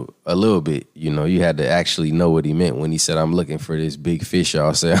subliminal a little bit. You know, you had to actually know what he meant when he said, I'm looking for this big fish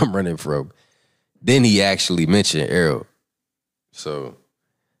y'all say I'm running from. Then he actually mentioned Errol. So,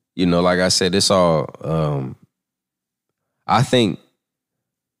 you know, like I said, it's all, I think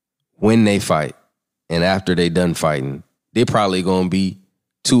when they fight and after they done fighting, they probably going to be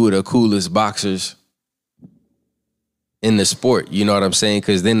two of the coolest boxers in the sport. You know what I'm saying?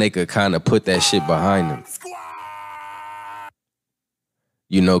 Because then they could kind of put that shit behind them.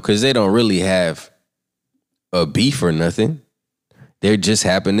 You know, because they don't really have a beef or nothing. They just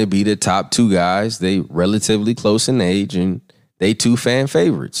happen to be the top two guys. They relatively close in age, and they two fan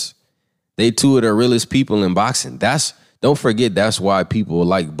favorites. They two of the realest people in boxing. Don't forget, that's why people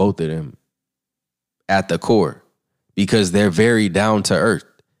like both of them at the core, because they're very down to earth.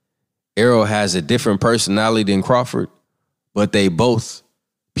 Errol has a different personality than Crawford, but they both,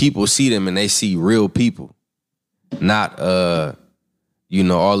 people see them and they see real people, not, you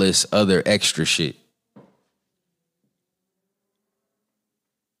know, all this other extra shit.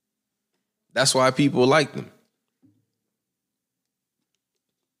 That's why people like them.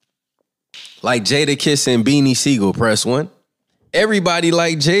 Like Jada Kiss and Beanie Siegel, press 1. Everybody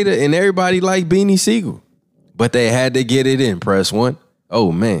liked Jada and everybody liked Beanie Siegel. But they had to get it in, press 1.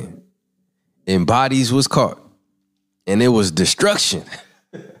 Oh, man. And bodies was caught. And it was destruction.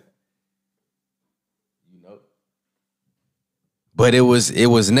 You know? But it was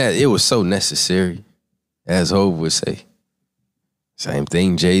so necessary, as Hov would say. Same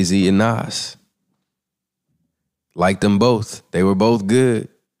thing, Jay-Z and Nas. Liked them both. They were both good.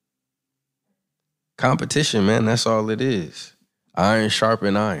 Competition, man, that's all it is. Iron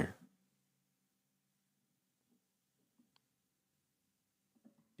sharpen iron.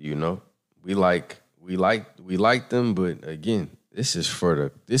 You know, we like them, but again, this is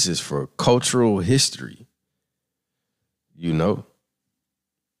for cultural history. You know.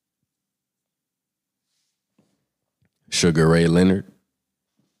 Sugar Ray Leonard,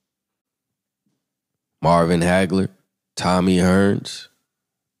 Marvin Hagler, Tommy Hearns.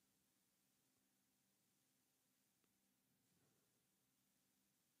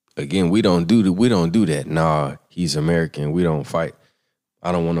 Again, we don't do that. Nah, he's American. We don't fight.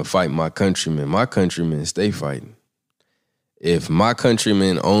 I don't want to fight my countrymen. My countrymen stay fighting. If my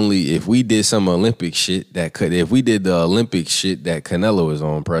countrymen if we did some Olympic shit if we did the Olympic shit that Canelo was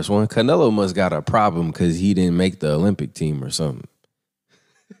on, press one, Canelo must got a problem because he didn't make the Olympic team or something.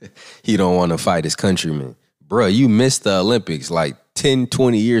 He don't want to fight his countrymen. Bruh, you missed the Olympics like 10,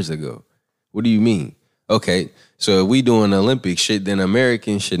 20 years ago. What do you mean? Okay, so if we doing Olympic shit, then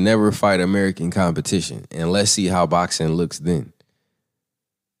Americans should never fight American competition. And let's see how boxing looks then.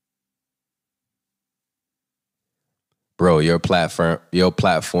 Bro, your platform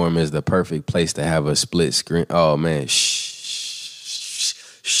is the perfect place to have a split screen. Oh, man. Shh,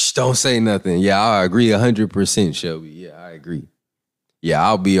 don't say nothing. Yeah, I agree 100%, Shelby. Yeah, I agree. Yeah,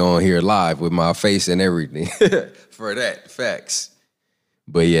 I'll be on here live with my face and everything for that. Facts.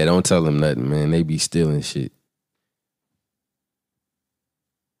 But yeah, don't tell them nothing, man. They be stealing shit.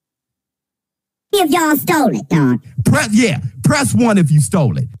 If y'all stole it, dog. Press one if you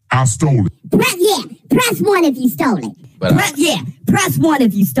stole it. I stole it. Press one if you stole it. But press one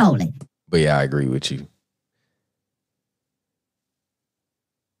if you stole it. But yeah, I agree with you.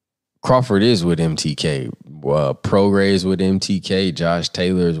 Crawford is with MTK. Progray's with MTK. Josh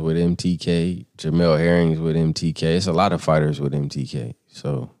Taylor's with MTK. Jamel Herring's with MTK. It's a lot of fighters with MTK.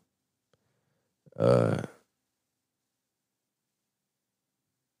 So,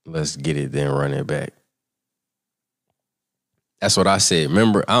 let's get it, then run it back. That's what I said.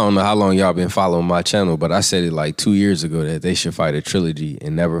 Remember, I don't know how long y'all been following my channel, but I said it like 2 years ago that they should fight a trilogy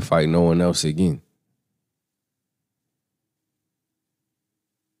and never fight no one else again.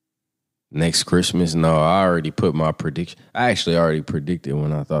 Next Christmas? No, I already put my prediction. I actually already predicted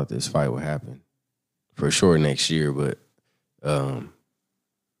when I thought this fight would happen. For sure next year, but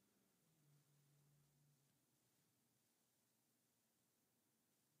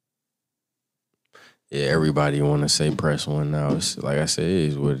yeah, everybody want to say press one now. It's, like I said, it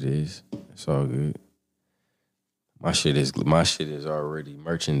is what it is. It's all good. My shit is already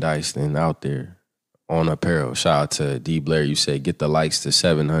merchandised and out there on apparel. Shout out to D Blair. You said get the likes to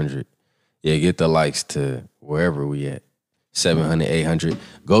 700. Yeah, get the likes to wherever we at. 700, 800.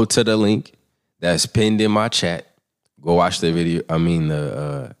 Go to the link that's pinned in my chat. Go watch the video.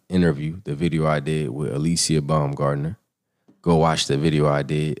 The interview, the video I did with Alicia Baumgartner. Go watch the video I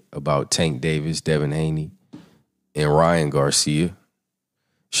did about Tank Davis, Devin Haney, and Ryan Garcia.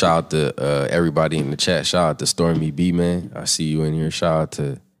 Shout out to everybody in the chat. Shout out to Stormy B, man. I see you in here. Shout out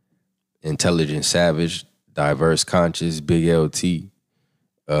to Intelligent Savage, Diverse Conscious, Big LT,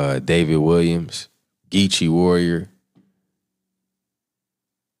 David Williams, Geechee Warrior.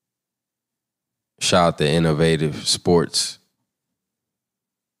 Shout out to Innovative Sports,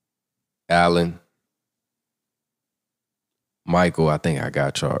 Allen. Michael, I think I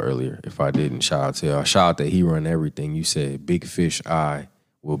got y'all earlier. If I didn't, shout out to y'all. Shout out to He Run Everything. You said Big Fish Eye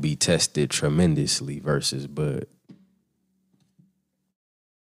will be tested tremendously versus Bud.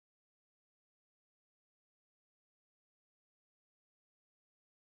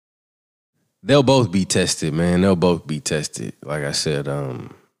 They'll both be tested, man. They'll both be tested. Like I said,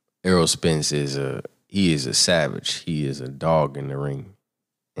 Errol Spence is a savage. He is a dog in the ring.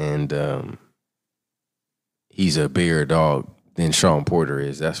 And he's a bigger dog than Sean Porter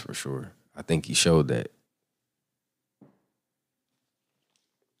is, that's for sure. I think he showed that. I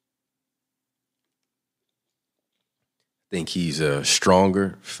think he's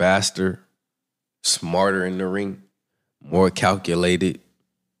stronger, faster, smarter in the ring, more calculated,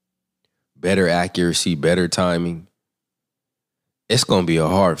 better accuracy, better timing. It's going to be a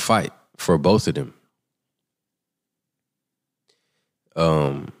hard fight for both of them.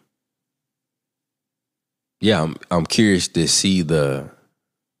 Yeah, I'm curious to see the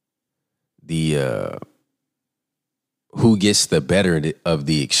who gets the better of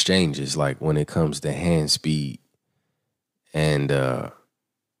the exchanges, like when it comes to hand speed and I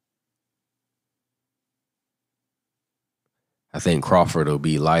think Crawford will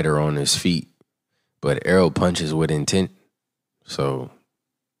be lighter on his feet, but Errol punches with intent. So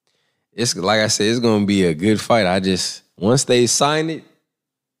it's like I said, it's gonna be a good fight. Once they sign it.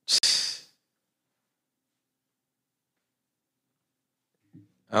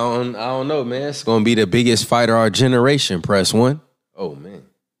 I don't know, man. It's gonna be the biggest fight of our generation. Press one. Oh man.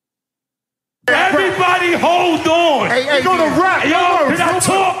 Everybody hold on. Hey, we're gonna rap. Yo, can I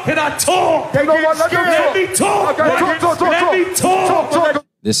talk? Can I talk? Let me talk. Let me talk. Talk.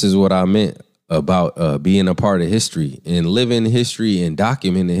 This is what I meant. about being a part of history and living history and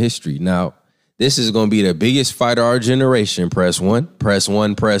documenting history. Now, this is going to be the biggest fight of our generation. Press one, press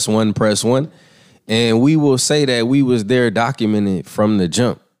one, press one, press one. And we will say that we was there documented from the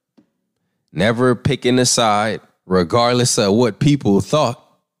jump. Never picking a side, regardless of what people thought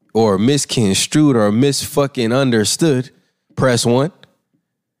or misconstrued or misfucking understood. Press one.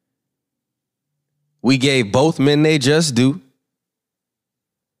 We gave both men they just due.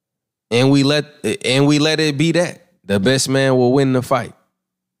 And we let it be that. The best man will win the fight.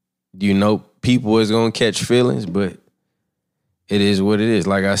 You know, people is gonna catch feelings, but it is what it is.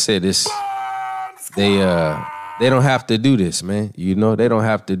 Like I said, they don't have to do this, man. You know, they don't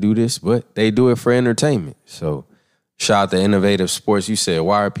have to do this, but they do it for entertainment. So shout out to Innovative Sports. You said,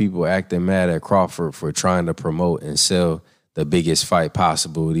 why are people acting mad at Crawford for trying to promote and sell the biggest fight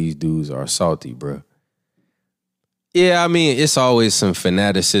possible? These dudes are salty, bro. Yeah, I mean, it's always some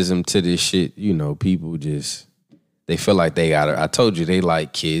fanaticism to this shit. You know, people just, they feel like they gotta, I told you, they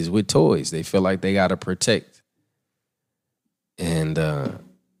like kids with toys. They feel like they gotta protect. And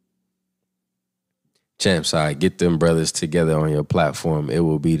Champs, I get them brothers together on your platform. It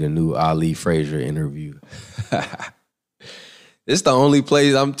will be the new Ali Frazier interview. It's the only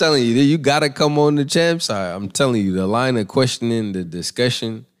place, I'm telling you, you gotta come on the Champs side. I'm telling you, the line of questioning, the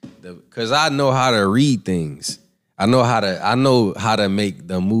discussion, because I know how to read things. I know how to make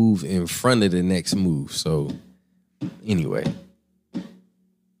the move in front of the next move. So anyway.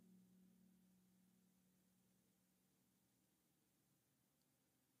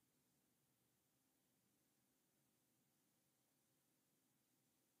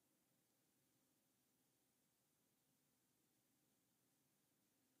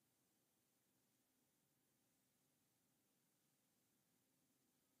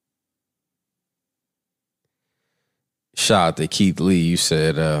 Shout out to Keith Lee. You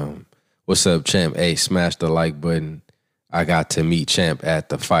said, what's up, Champ? Hey, smash the like button. I got to meet Champ at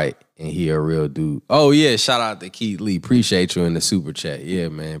the fight, and he a real dude. Oh, yeah, shout out to Keith Lee. Appreciate you in the super chat. Yeah,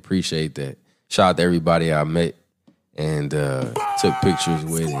 man, appreciate that. Shout out to everybody I met and took pictures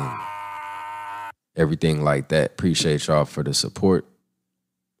with and everything like that. Appreciate y'all for the support.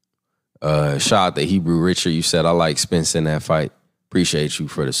 Shout out to Hebrew Richard. You said, I like Spence in that fight. Appreciate you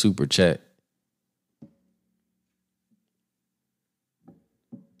for the super chat.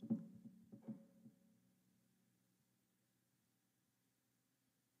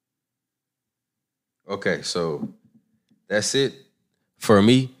 Okay, so that's it for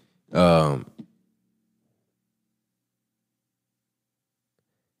me. You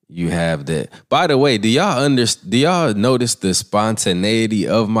have that. By the way, do y'all notice the spontaneity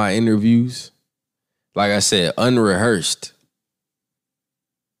of my interviews? Like I said, unrehearsed.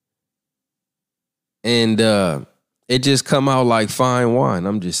 And it just come out like fine wine.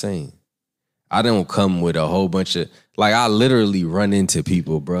 I'm just saying. I don't come with a whole bunch of, like, I literally run into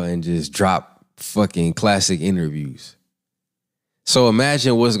people, bro, and just drop fucking classic interviews. So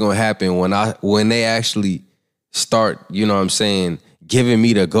imagine what's gonna happen when they actually start, you know what I'm saying, giving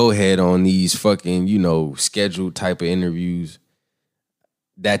me the go-ahead on these fucking, you know, scheduled type of interviews,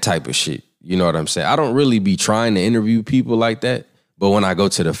 that type of shit. You know what I'm saying? I don't really be trying to interview people like that, but when I go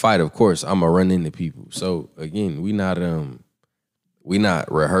to the fight, of course, I'm gonna run into people. So again, we not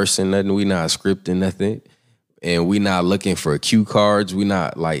rehearsing nothing, we not scripting nothing. And we not looking for cue cards. We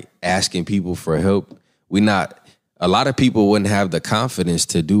not like asking people for help. A lot of people wouldn't have the confidence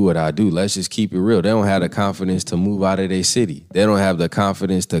to do what I do. Let's just keep it real. They don't have the confidence to move out of their city. They don't have the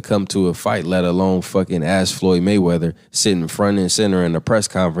confidence to come to a fight, let alone fucking ask Floyd Mayweather sitting front and center in a press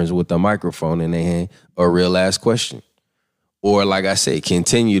conference with a microphone in their hand, a real ass question. Or like I said,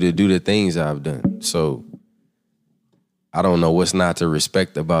 continue to do the things I've done. So I don't know what's not to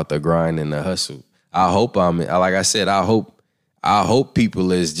respect about the grind and the hustle. I hope I hope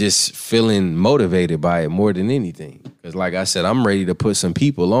people is just feeling motivated by it more than anything. Because like I said, I'm ready to put some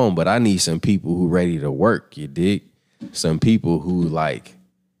people on, but I need some people who ready to work, you dig? Some people who like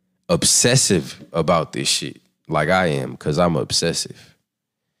obsessive about this shit like I am, because I'm obsessive.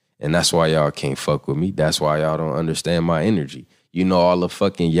 And that's why y'all can't fuck with me. That's why y'all don't understand my energy. You know all the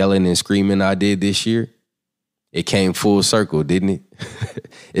fucking yelling and screaming I did this year? It came full circle, didn't it?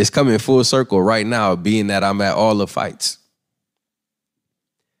 It's coming full circle right now, being that I'm at all the fights.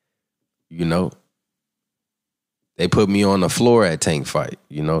 You know, they put me on the floor at Tank Fight.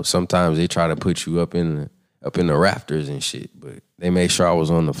 You know, sometimes they try to put you up in the rafters and shit, but they made sure I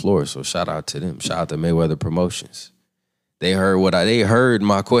was on the floor. So shout out to them. Shout out to Mayweather Promotions. They heard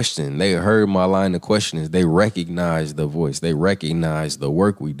my question. They heard my line of questions. They recognized the voice. They recognized the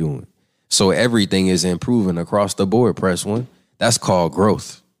work we doing. So everything is improving across the board, press one. That's called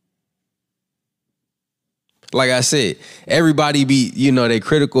growth. Like I said, everybody be, you know, they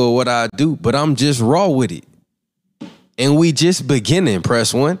critical of what I do, but I'm just raw with it. And we just beginning,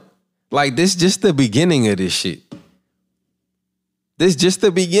 press one. Like, this just the beginning of this shit. This just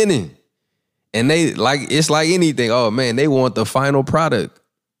the beginning. And they, like, it's like anything. Oh, man, they want the final product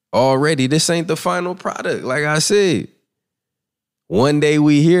already. This ain't the final product. Like I said, one day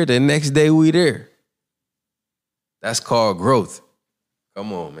we here, the next day we there. That's called growth.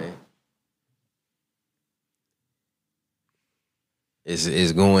 Come on, man.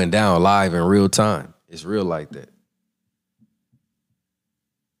 It's going down live in real time. It's real like that.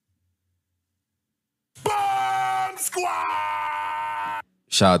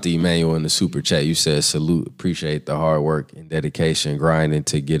 Shout out to Emmanuel in the super chat. You said salute, appreciate the hard work and dedication, grinding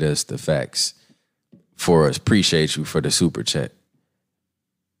to get us the facts for us. Appreciate you for the super chat.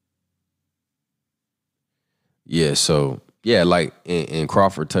 Yeah, so, yeah, like, and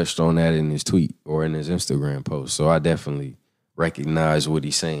Crawford touched on that in his tweet or in his Instagram post. So I definitely recognize what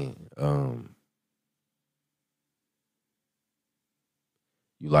he's saying.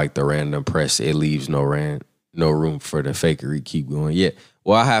 You like the random press, it leaves no room for the fakery. Keep going. Yeah.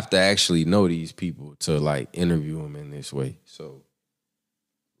 Well, I have to actually know these people to like interview them in this way. So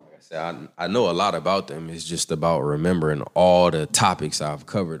like I said, I know a lot about them. It's just about remembering all the topics I've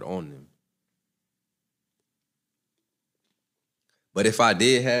covered on them. But if I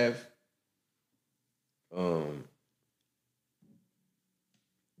did have,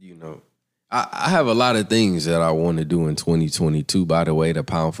 you know, I have a lot of things that I want to do in 2022. By the way, the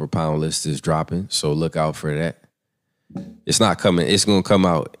pound for pound list is dropping, so look out for that. It's not coming. It's going to come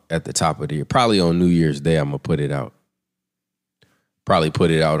out at the top of the year. Probably on New Year's Day, I'm going to put it out. Probably put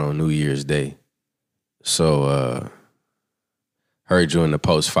it out on New Year's Day. So, heard you in the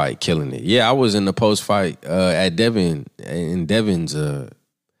post-fight, killing it. Yeah, I was in the post-fight at in Devin's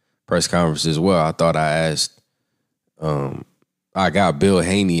press conference as well. I thought I asked, I got Bill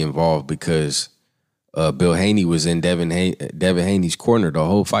Haney involved because Bill Haney was in Devin Haney's corner the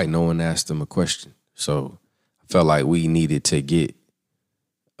whole fight. No one asked him a question. So I felt like we needed to get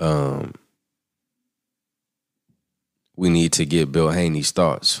Bill Haney's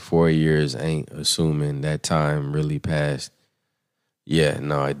thoughts. 4 years ain't assuming that time really passed. Yeah,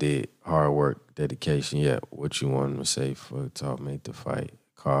 no, I did. Hard work, dedication. Yeah, what you want to say for talk, make the fight.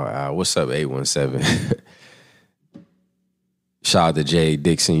 Call out. What's up, 817? Shout out to Jay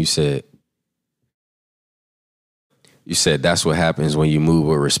Dixon. You said that's what happens when you move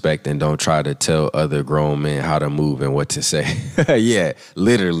with respect and don't try to tell other grown men how to move and what to say. Yeah,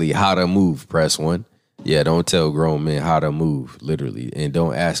 literally how to move, press one. Yeah, don't tell grown men how to move, literally. And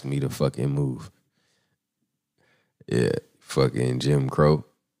don't ask me to fucking move. Yeah, fucking Jim Crow.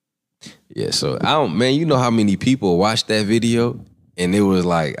 Yeah, so man, you know how many people watched that video? And it was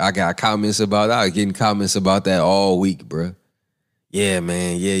like, I got comments about that. I was getting comments about that all week, bruh. Yeah,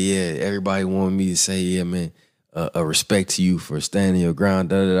 man. Yeah. Everybody wanted me to say, yeah, man, a respect to you for standing your ground.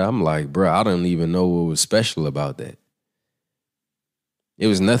 Da, da, da. I'm like, bro, I don't even know what was special about that. It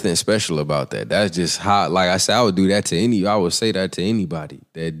was nothing special about that. That's just how, like I said, I would do that to I would say that to anybody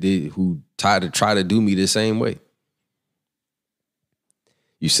who try to do me the same way.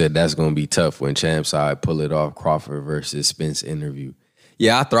 You said that's going to be tough when Champ side pull it off, Crawford versus Spence interview.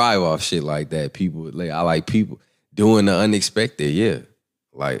 Yeah, I thrive off shit like that. I like people doing the unexpected, yeah.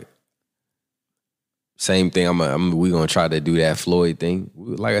 Like, same thing, we going to try to do that Floyd thing.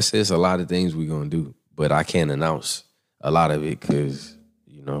 Like I said, it's a lot of things we going to do, but I can't announce a lot of it because,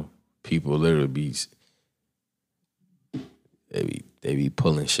 you know, people literally be, they be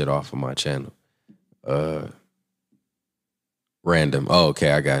pulling shit off of my channel. Random. Oh,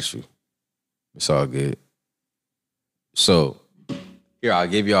 okay, I got you. It's all good. So, here, I'll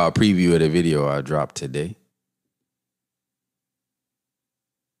give y'all a preview of the video I dropped today.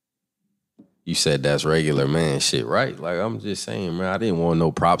 You said that's regular man shit, right? Like, I'm just saying, man, I didn't want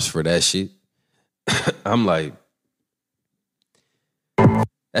no props for that shit. I'm like,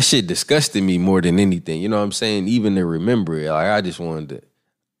 that shit disgusted me more than anything. You know what I'm saying? Even to remember it, like, I just wanted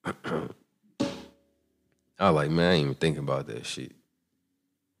to. I was like, man, I ain't even thinking about that shit.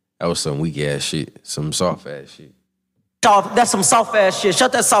 That was some weak ass shit, some soft ass shit. That's some soft ass shit.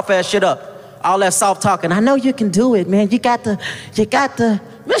 Shut that soft ass shit up. All that soft talking. I know you can do it, man. You got the.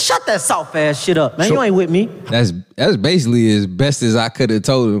 Man, shut that soft ass shit up, man. You ain't with me. That's basically as best as I could have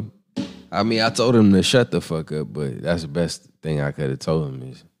told him. I mean, I told him to shut the fuck up, but that's the best thing I could have told him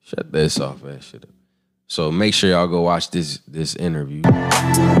is shut that soft ass shit up. So make sure y'all go watch this interview. You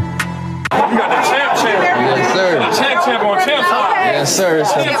got the champ. Yes, sir. The champ on champ side. Yes, sir.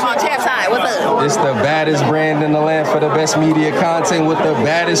 It's the baddest brand in the land for the best media content with the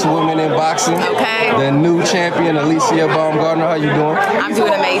baddest women in boxing. Okay. The new champion, Alicia Baumgartner. How you doing? I'm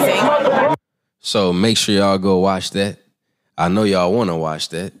doing amazing. So make sure y'all go watch that. I know y'all want to watch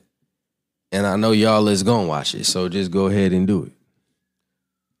that. And I know y'all is going to watch it. So just go ahead and do it.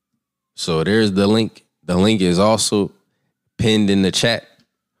 So there's the link. The link is also pinned in the chat.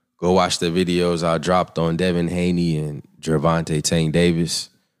 Go watch the videos I dropped on Devin Haney and Gervonta Tank Davis.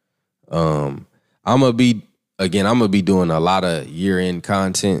 I'm gonna be doing a lot of year-end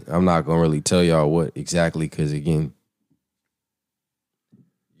content. I'm not gonna really tell y'all what exactly, because again,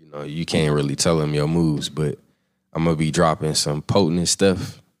 you know, you can't really tell them your moves, but I'm gonna be dropping some potent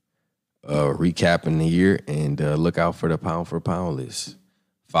stuff, recapping the year, and look out for the pound for pound list.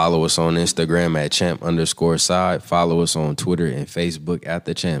 Follow us on Instagram at champ_side. Follow us on Twitter and Facebook at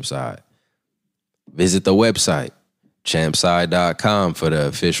the champside. Visit the website, champside.com, for the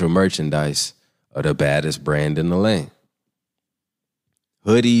official merchandise of the baddest brand in the land.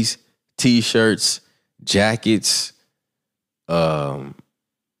 Hoodies, t-shirts, jackets, all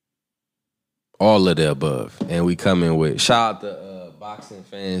of the above. And we come in with, shout out to Boxing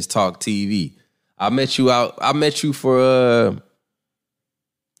Fans Talk TV. I met you for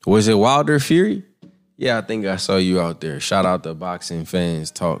was it Wilder Fury? Yeah, I think I saw you out there. Shout out to Boxing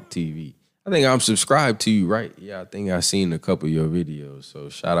Fans Talk TV. I think I'm subscribed to you, right? Yeah, I think I seen a couple of your videos. So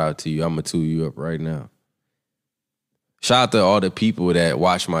shout out to you. I'm going to tool you up right now. Shout out to all the people that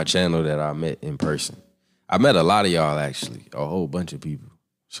watch my channel that I met in person. I met a lot of y'all, actually. A whole bunch of people.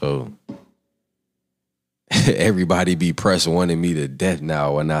 So everybody be press wanting me to death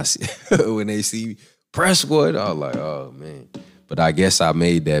now when I see when they see me. Press what? I'm like, oh, man. But I guess I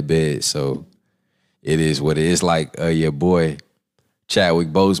made that bed, so it is what it is. Like your boy Chadwick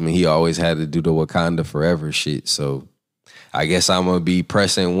Boseman, he always had to do the Wakanda Forever shit. So I guess I'm gonna be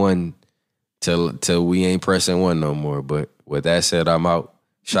pressing one till we ain't pressing one no more. But with that said, I'm out.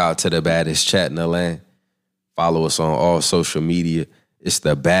 Shout out to the baddest chat in the land. Follow us on all social media. It's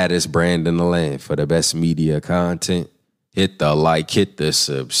the baddest brand in the land for the best media content. Hit the like, hit the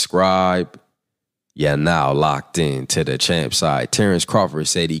subscribe. Yeah, now locked in to the champ side. Terence Crawford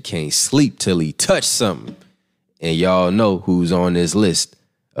said he can't sleep till he touched something. And y'all know who's on this list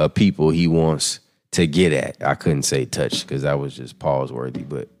of people he wants to get at. I couldn't say touch because that was just pause worthy,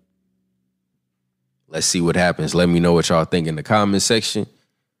 but let's see what happens. Let me know what y'all think in the comment section.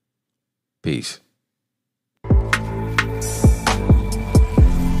 Peace.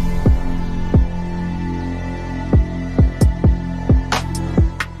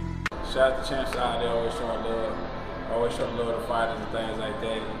 Shout out to Champ Side, they always showing love. Always showing love to fighters and things like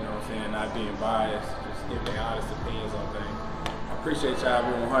that, you know what I'm saying? Not being biased, just giving their honest opinions on things. I appreciate y'all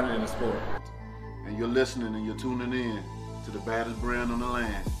being 100 in the sport. And you're listening and you're tuning in to the baddest brand on the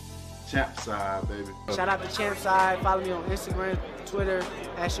land. Champ Side, baby. Shout out to Champ Side. Follow me on Instagram, Twitter,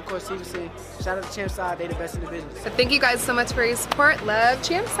 Shakur Stevenson. Shout out to Champ Side. They the best in the business. So thank you guys so much for your support. Love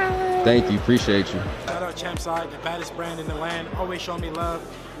Champ Side. Thank you. Appreciate you. Shout out Champ Side, the baddest brand in the land. Always showing me love.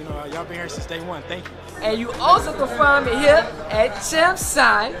 You know, y'all been here since day one. Thank you. And you also can find me here at Champ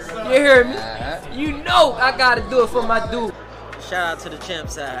Side. You hear me? You know I gotta do it for my dude. Shout out to the Champ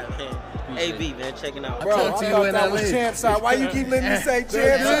Side, man. AB, man, checking out. Bro, I thought that was Champ Side. Why you keep letting me say Champ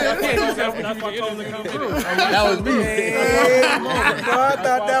Side? That was me. Bro, I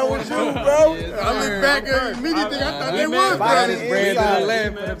thought that was you, bro. I look back at immediately. I thought they was Baddest brand in the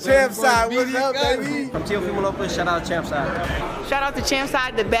land. Champ Side, what's up, baby? From Teofimo Lopez, shout out Champ Side. Shout out to Champ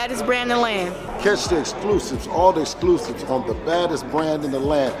Side, the baddest brand in the land. Catch the exclusives, all the exclusives on the baddest brand in the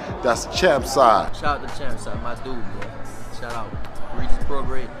land. That's Champ Side. Shout out to Champ Side, my dude, bro. Shout out. Regis Pro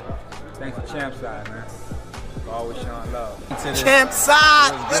Grade. Thanks to Champ Side, man. Always showing love. Champ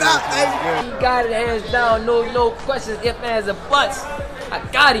Side, what up, baby? He got it hands down, no questions, ifs, ands, and buts. I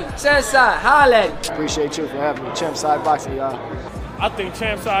got him. Champ Side, holla at him. Appreciate you for having me. Champ Side Boxing, y'all. I think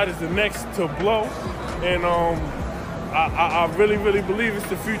Champ Side is the next to blow, and I really believe it's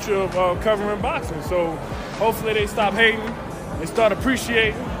the future of covering boxing. So hopefully they stop hating and start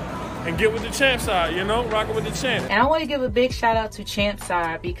appreciating and get with the Champ Side, you know, rocking with the champ. And I want to give a big shout out to Champ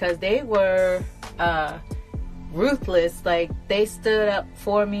Side because they were ruthless. Like, they stood up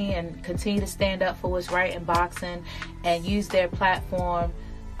for me and continue to stand up for what's right in boxing and use their platform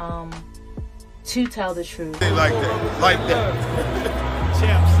to tell the truth. Like that.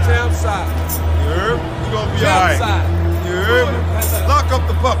 Champ Side. You heard? You gonna be all right. You heard? Lock up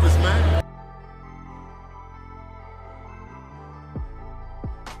the puppets, man.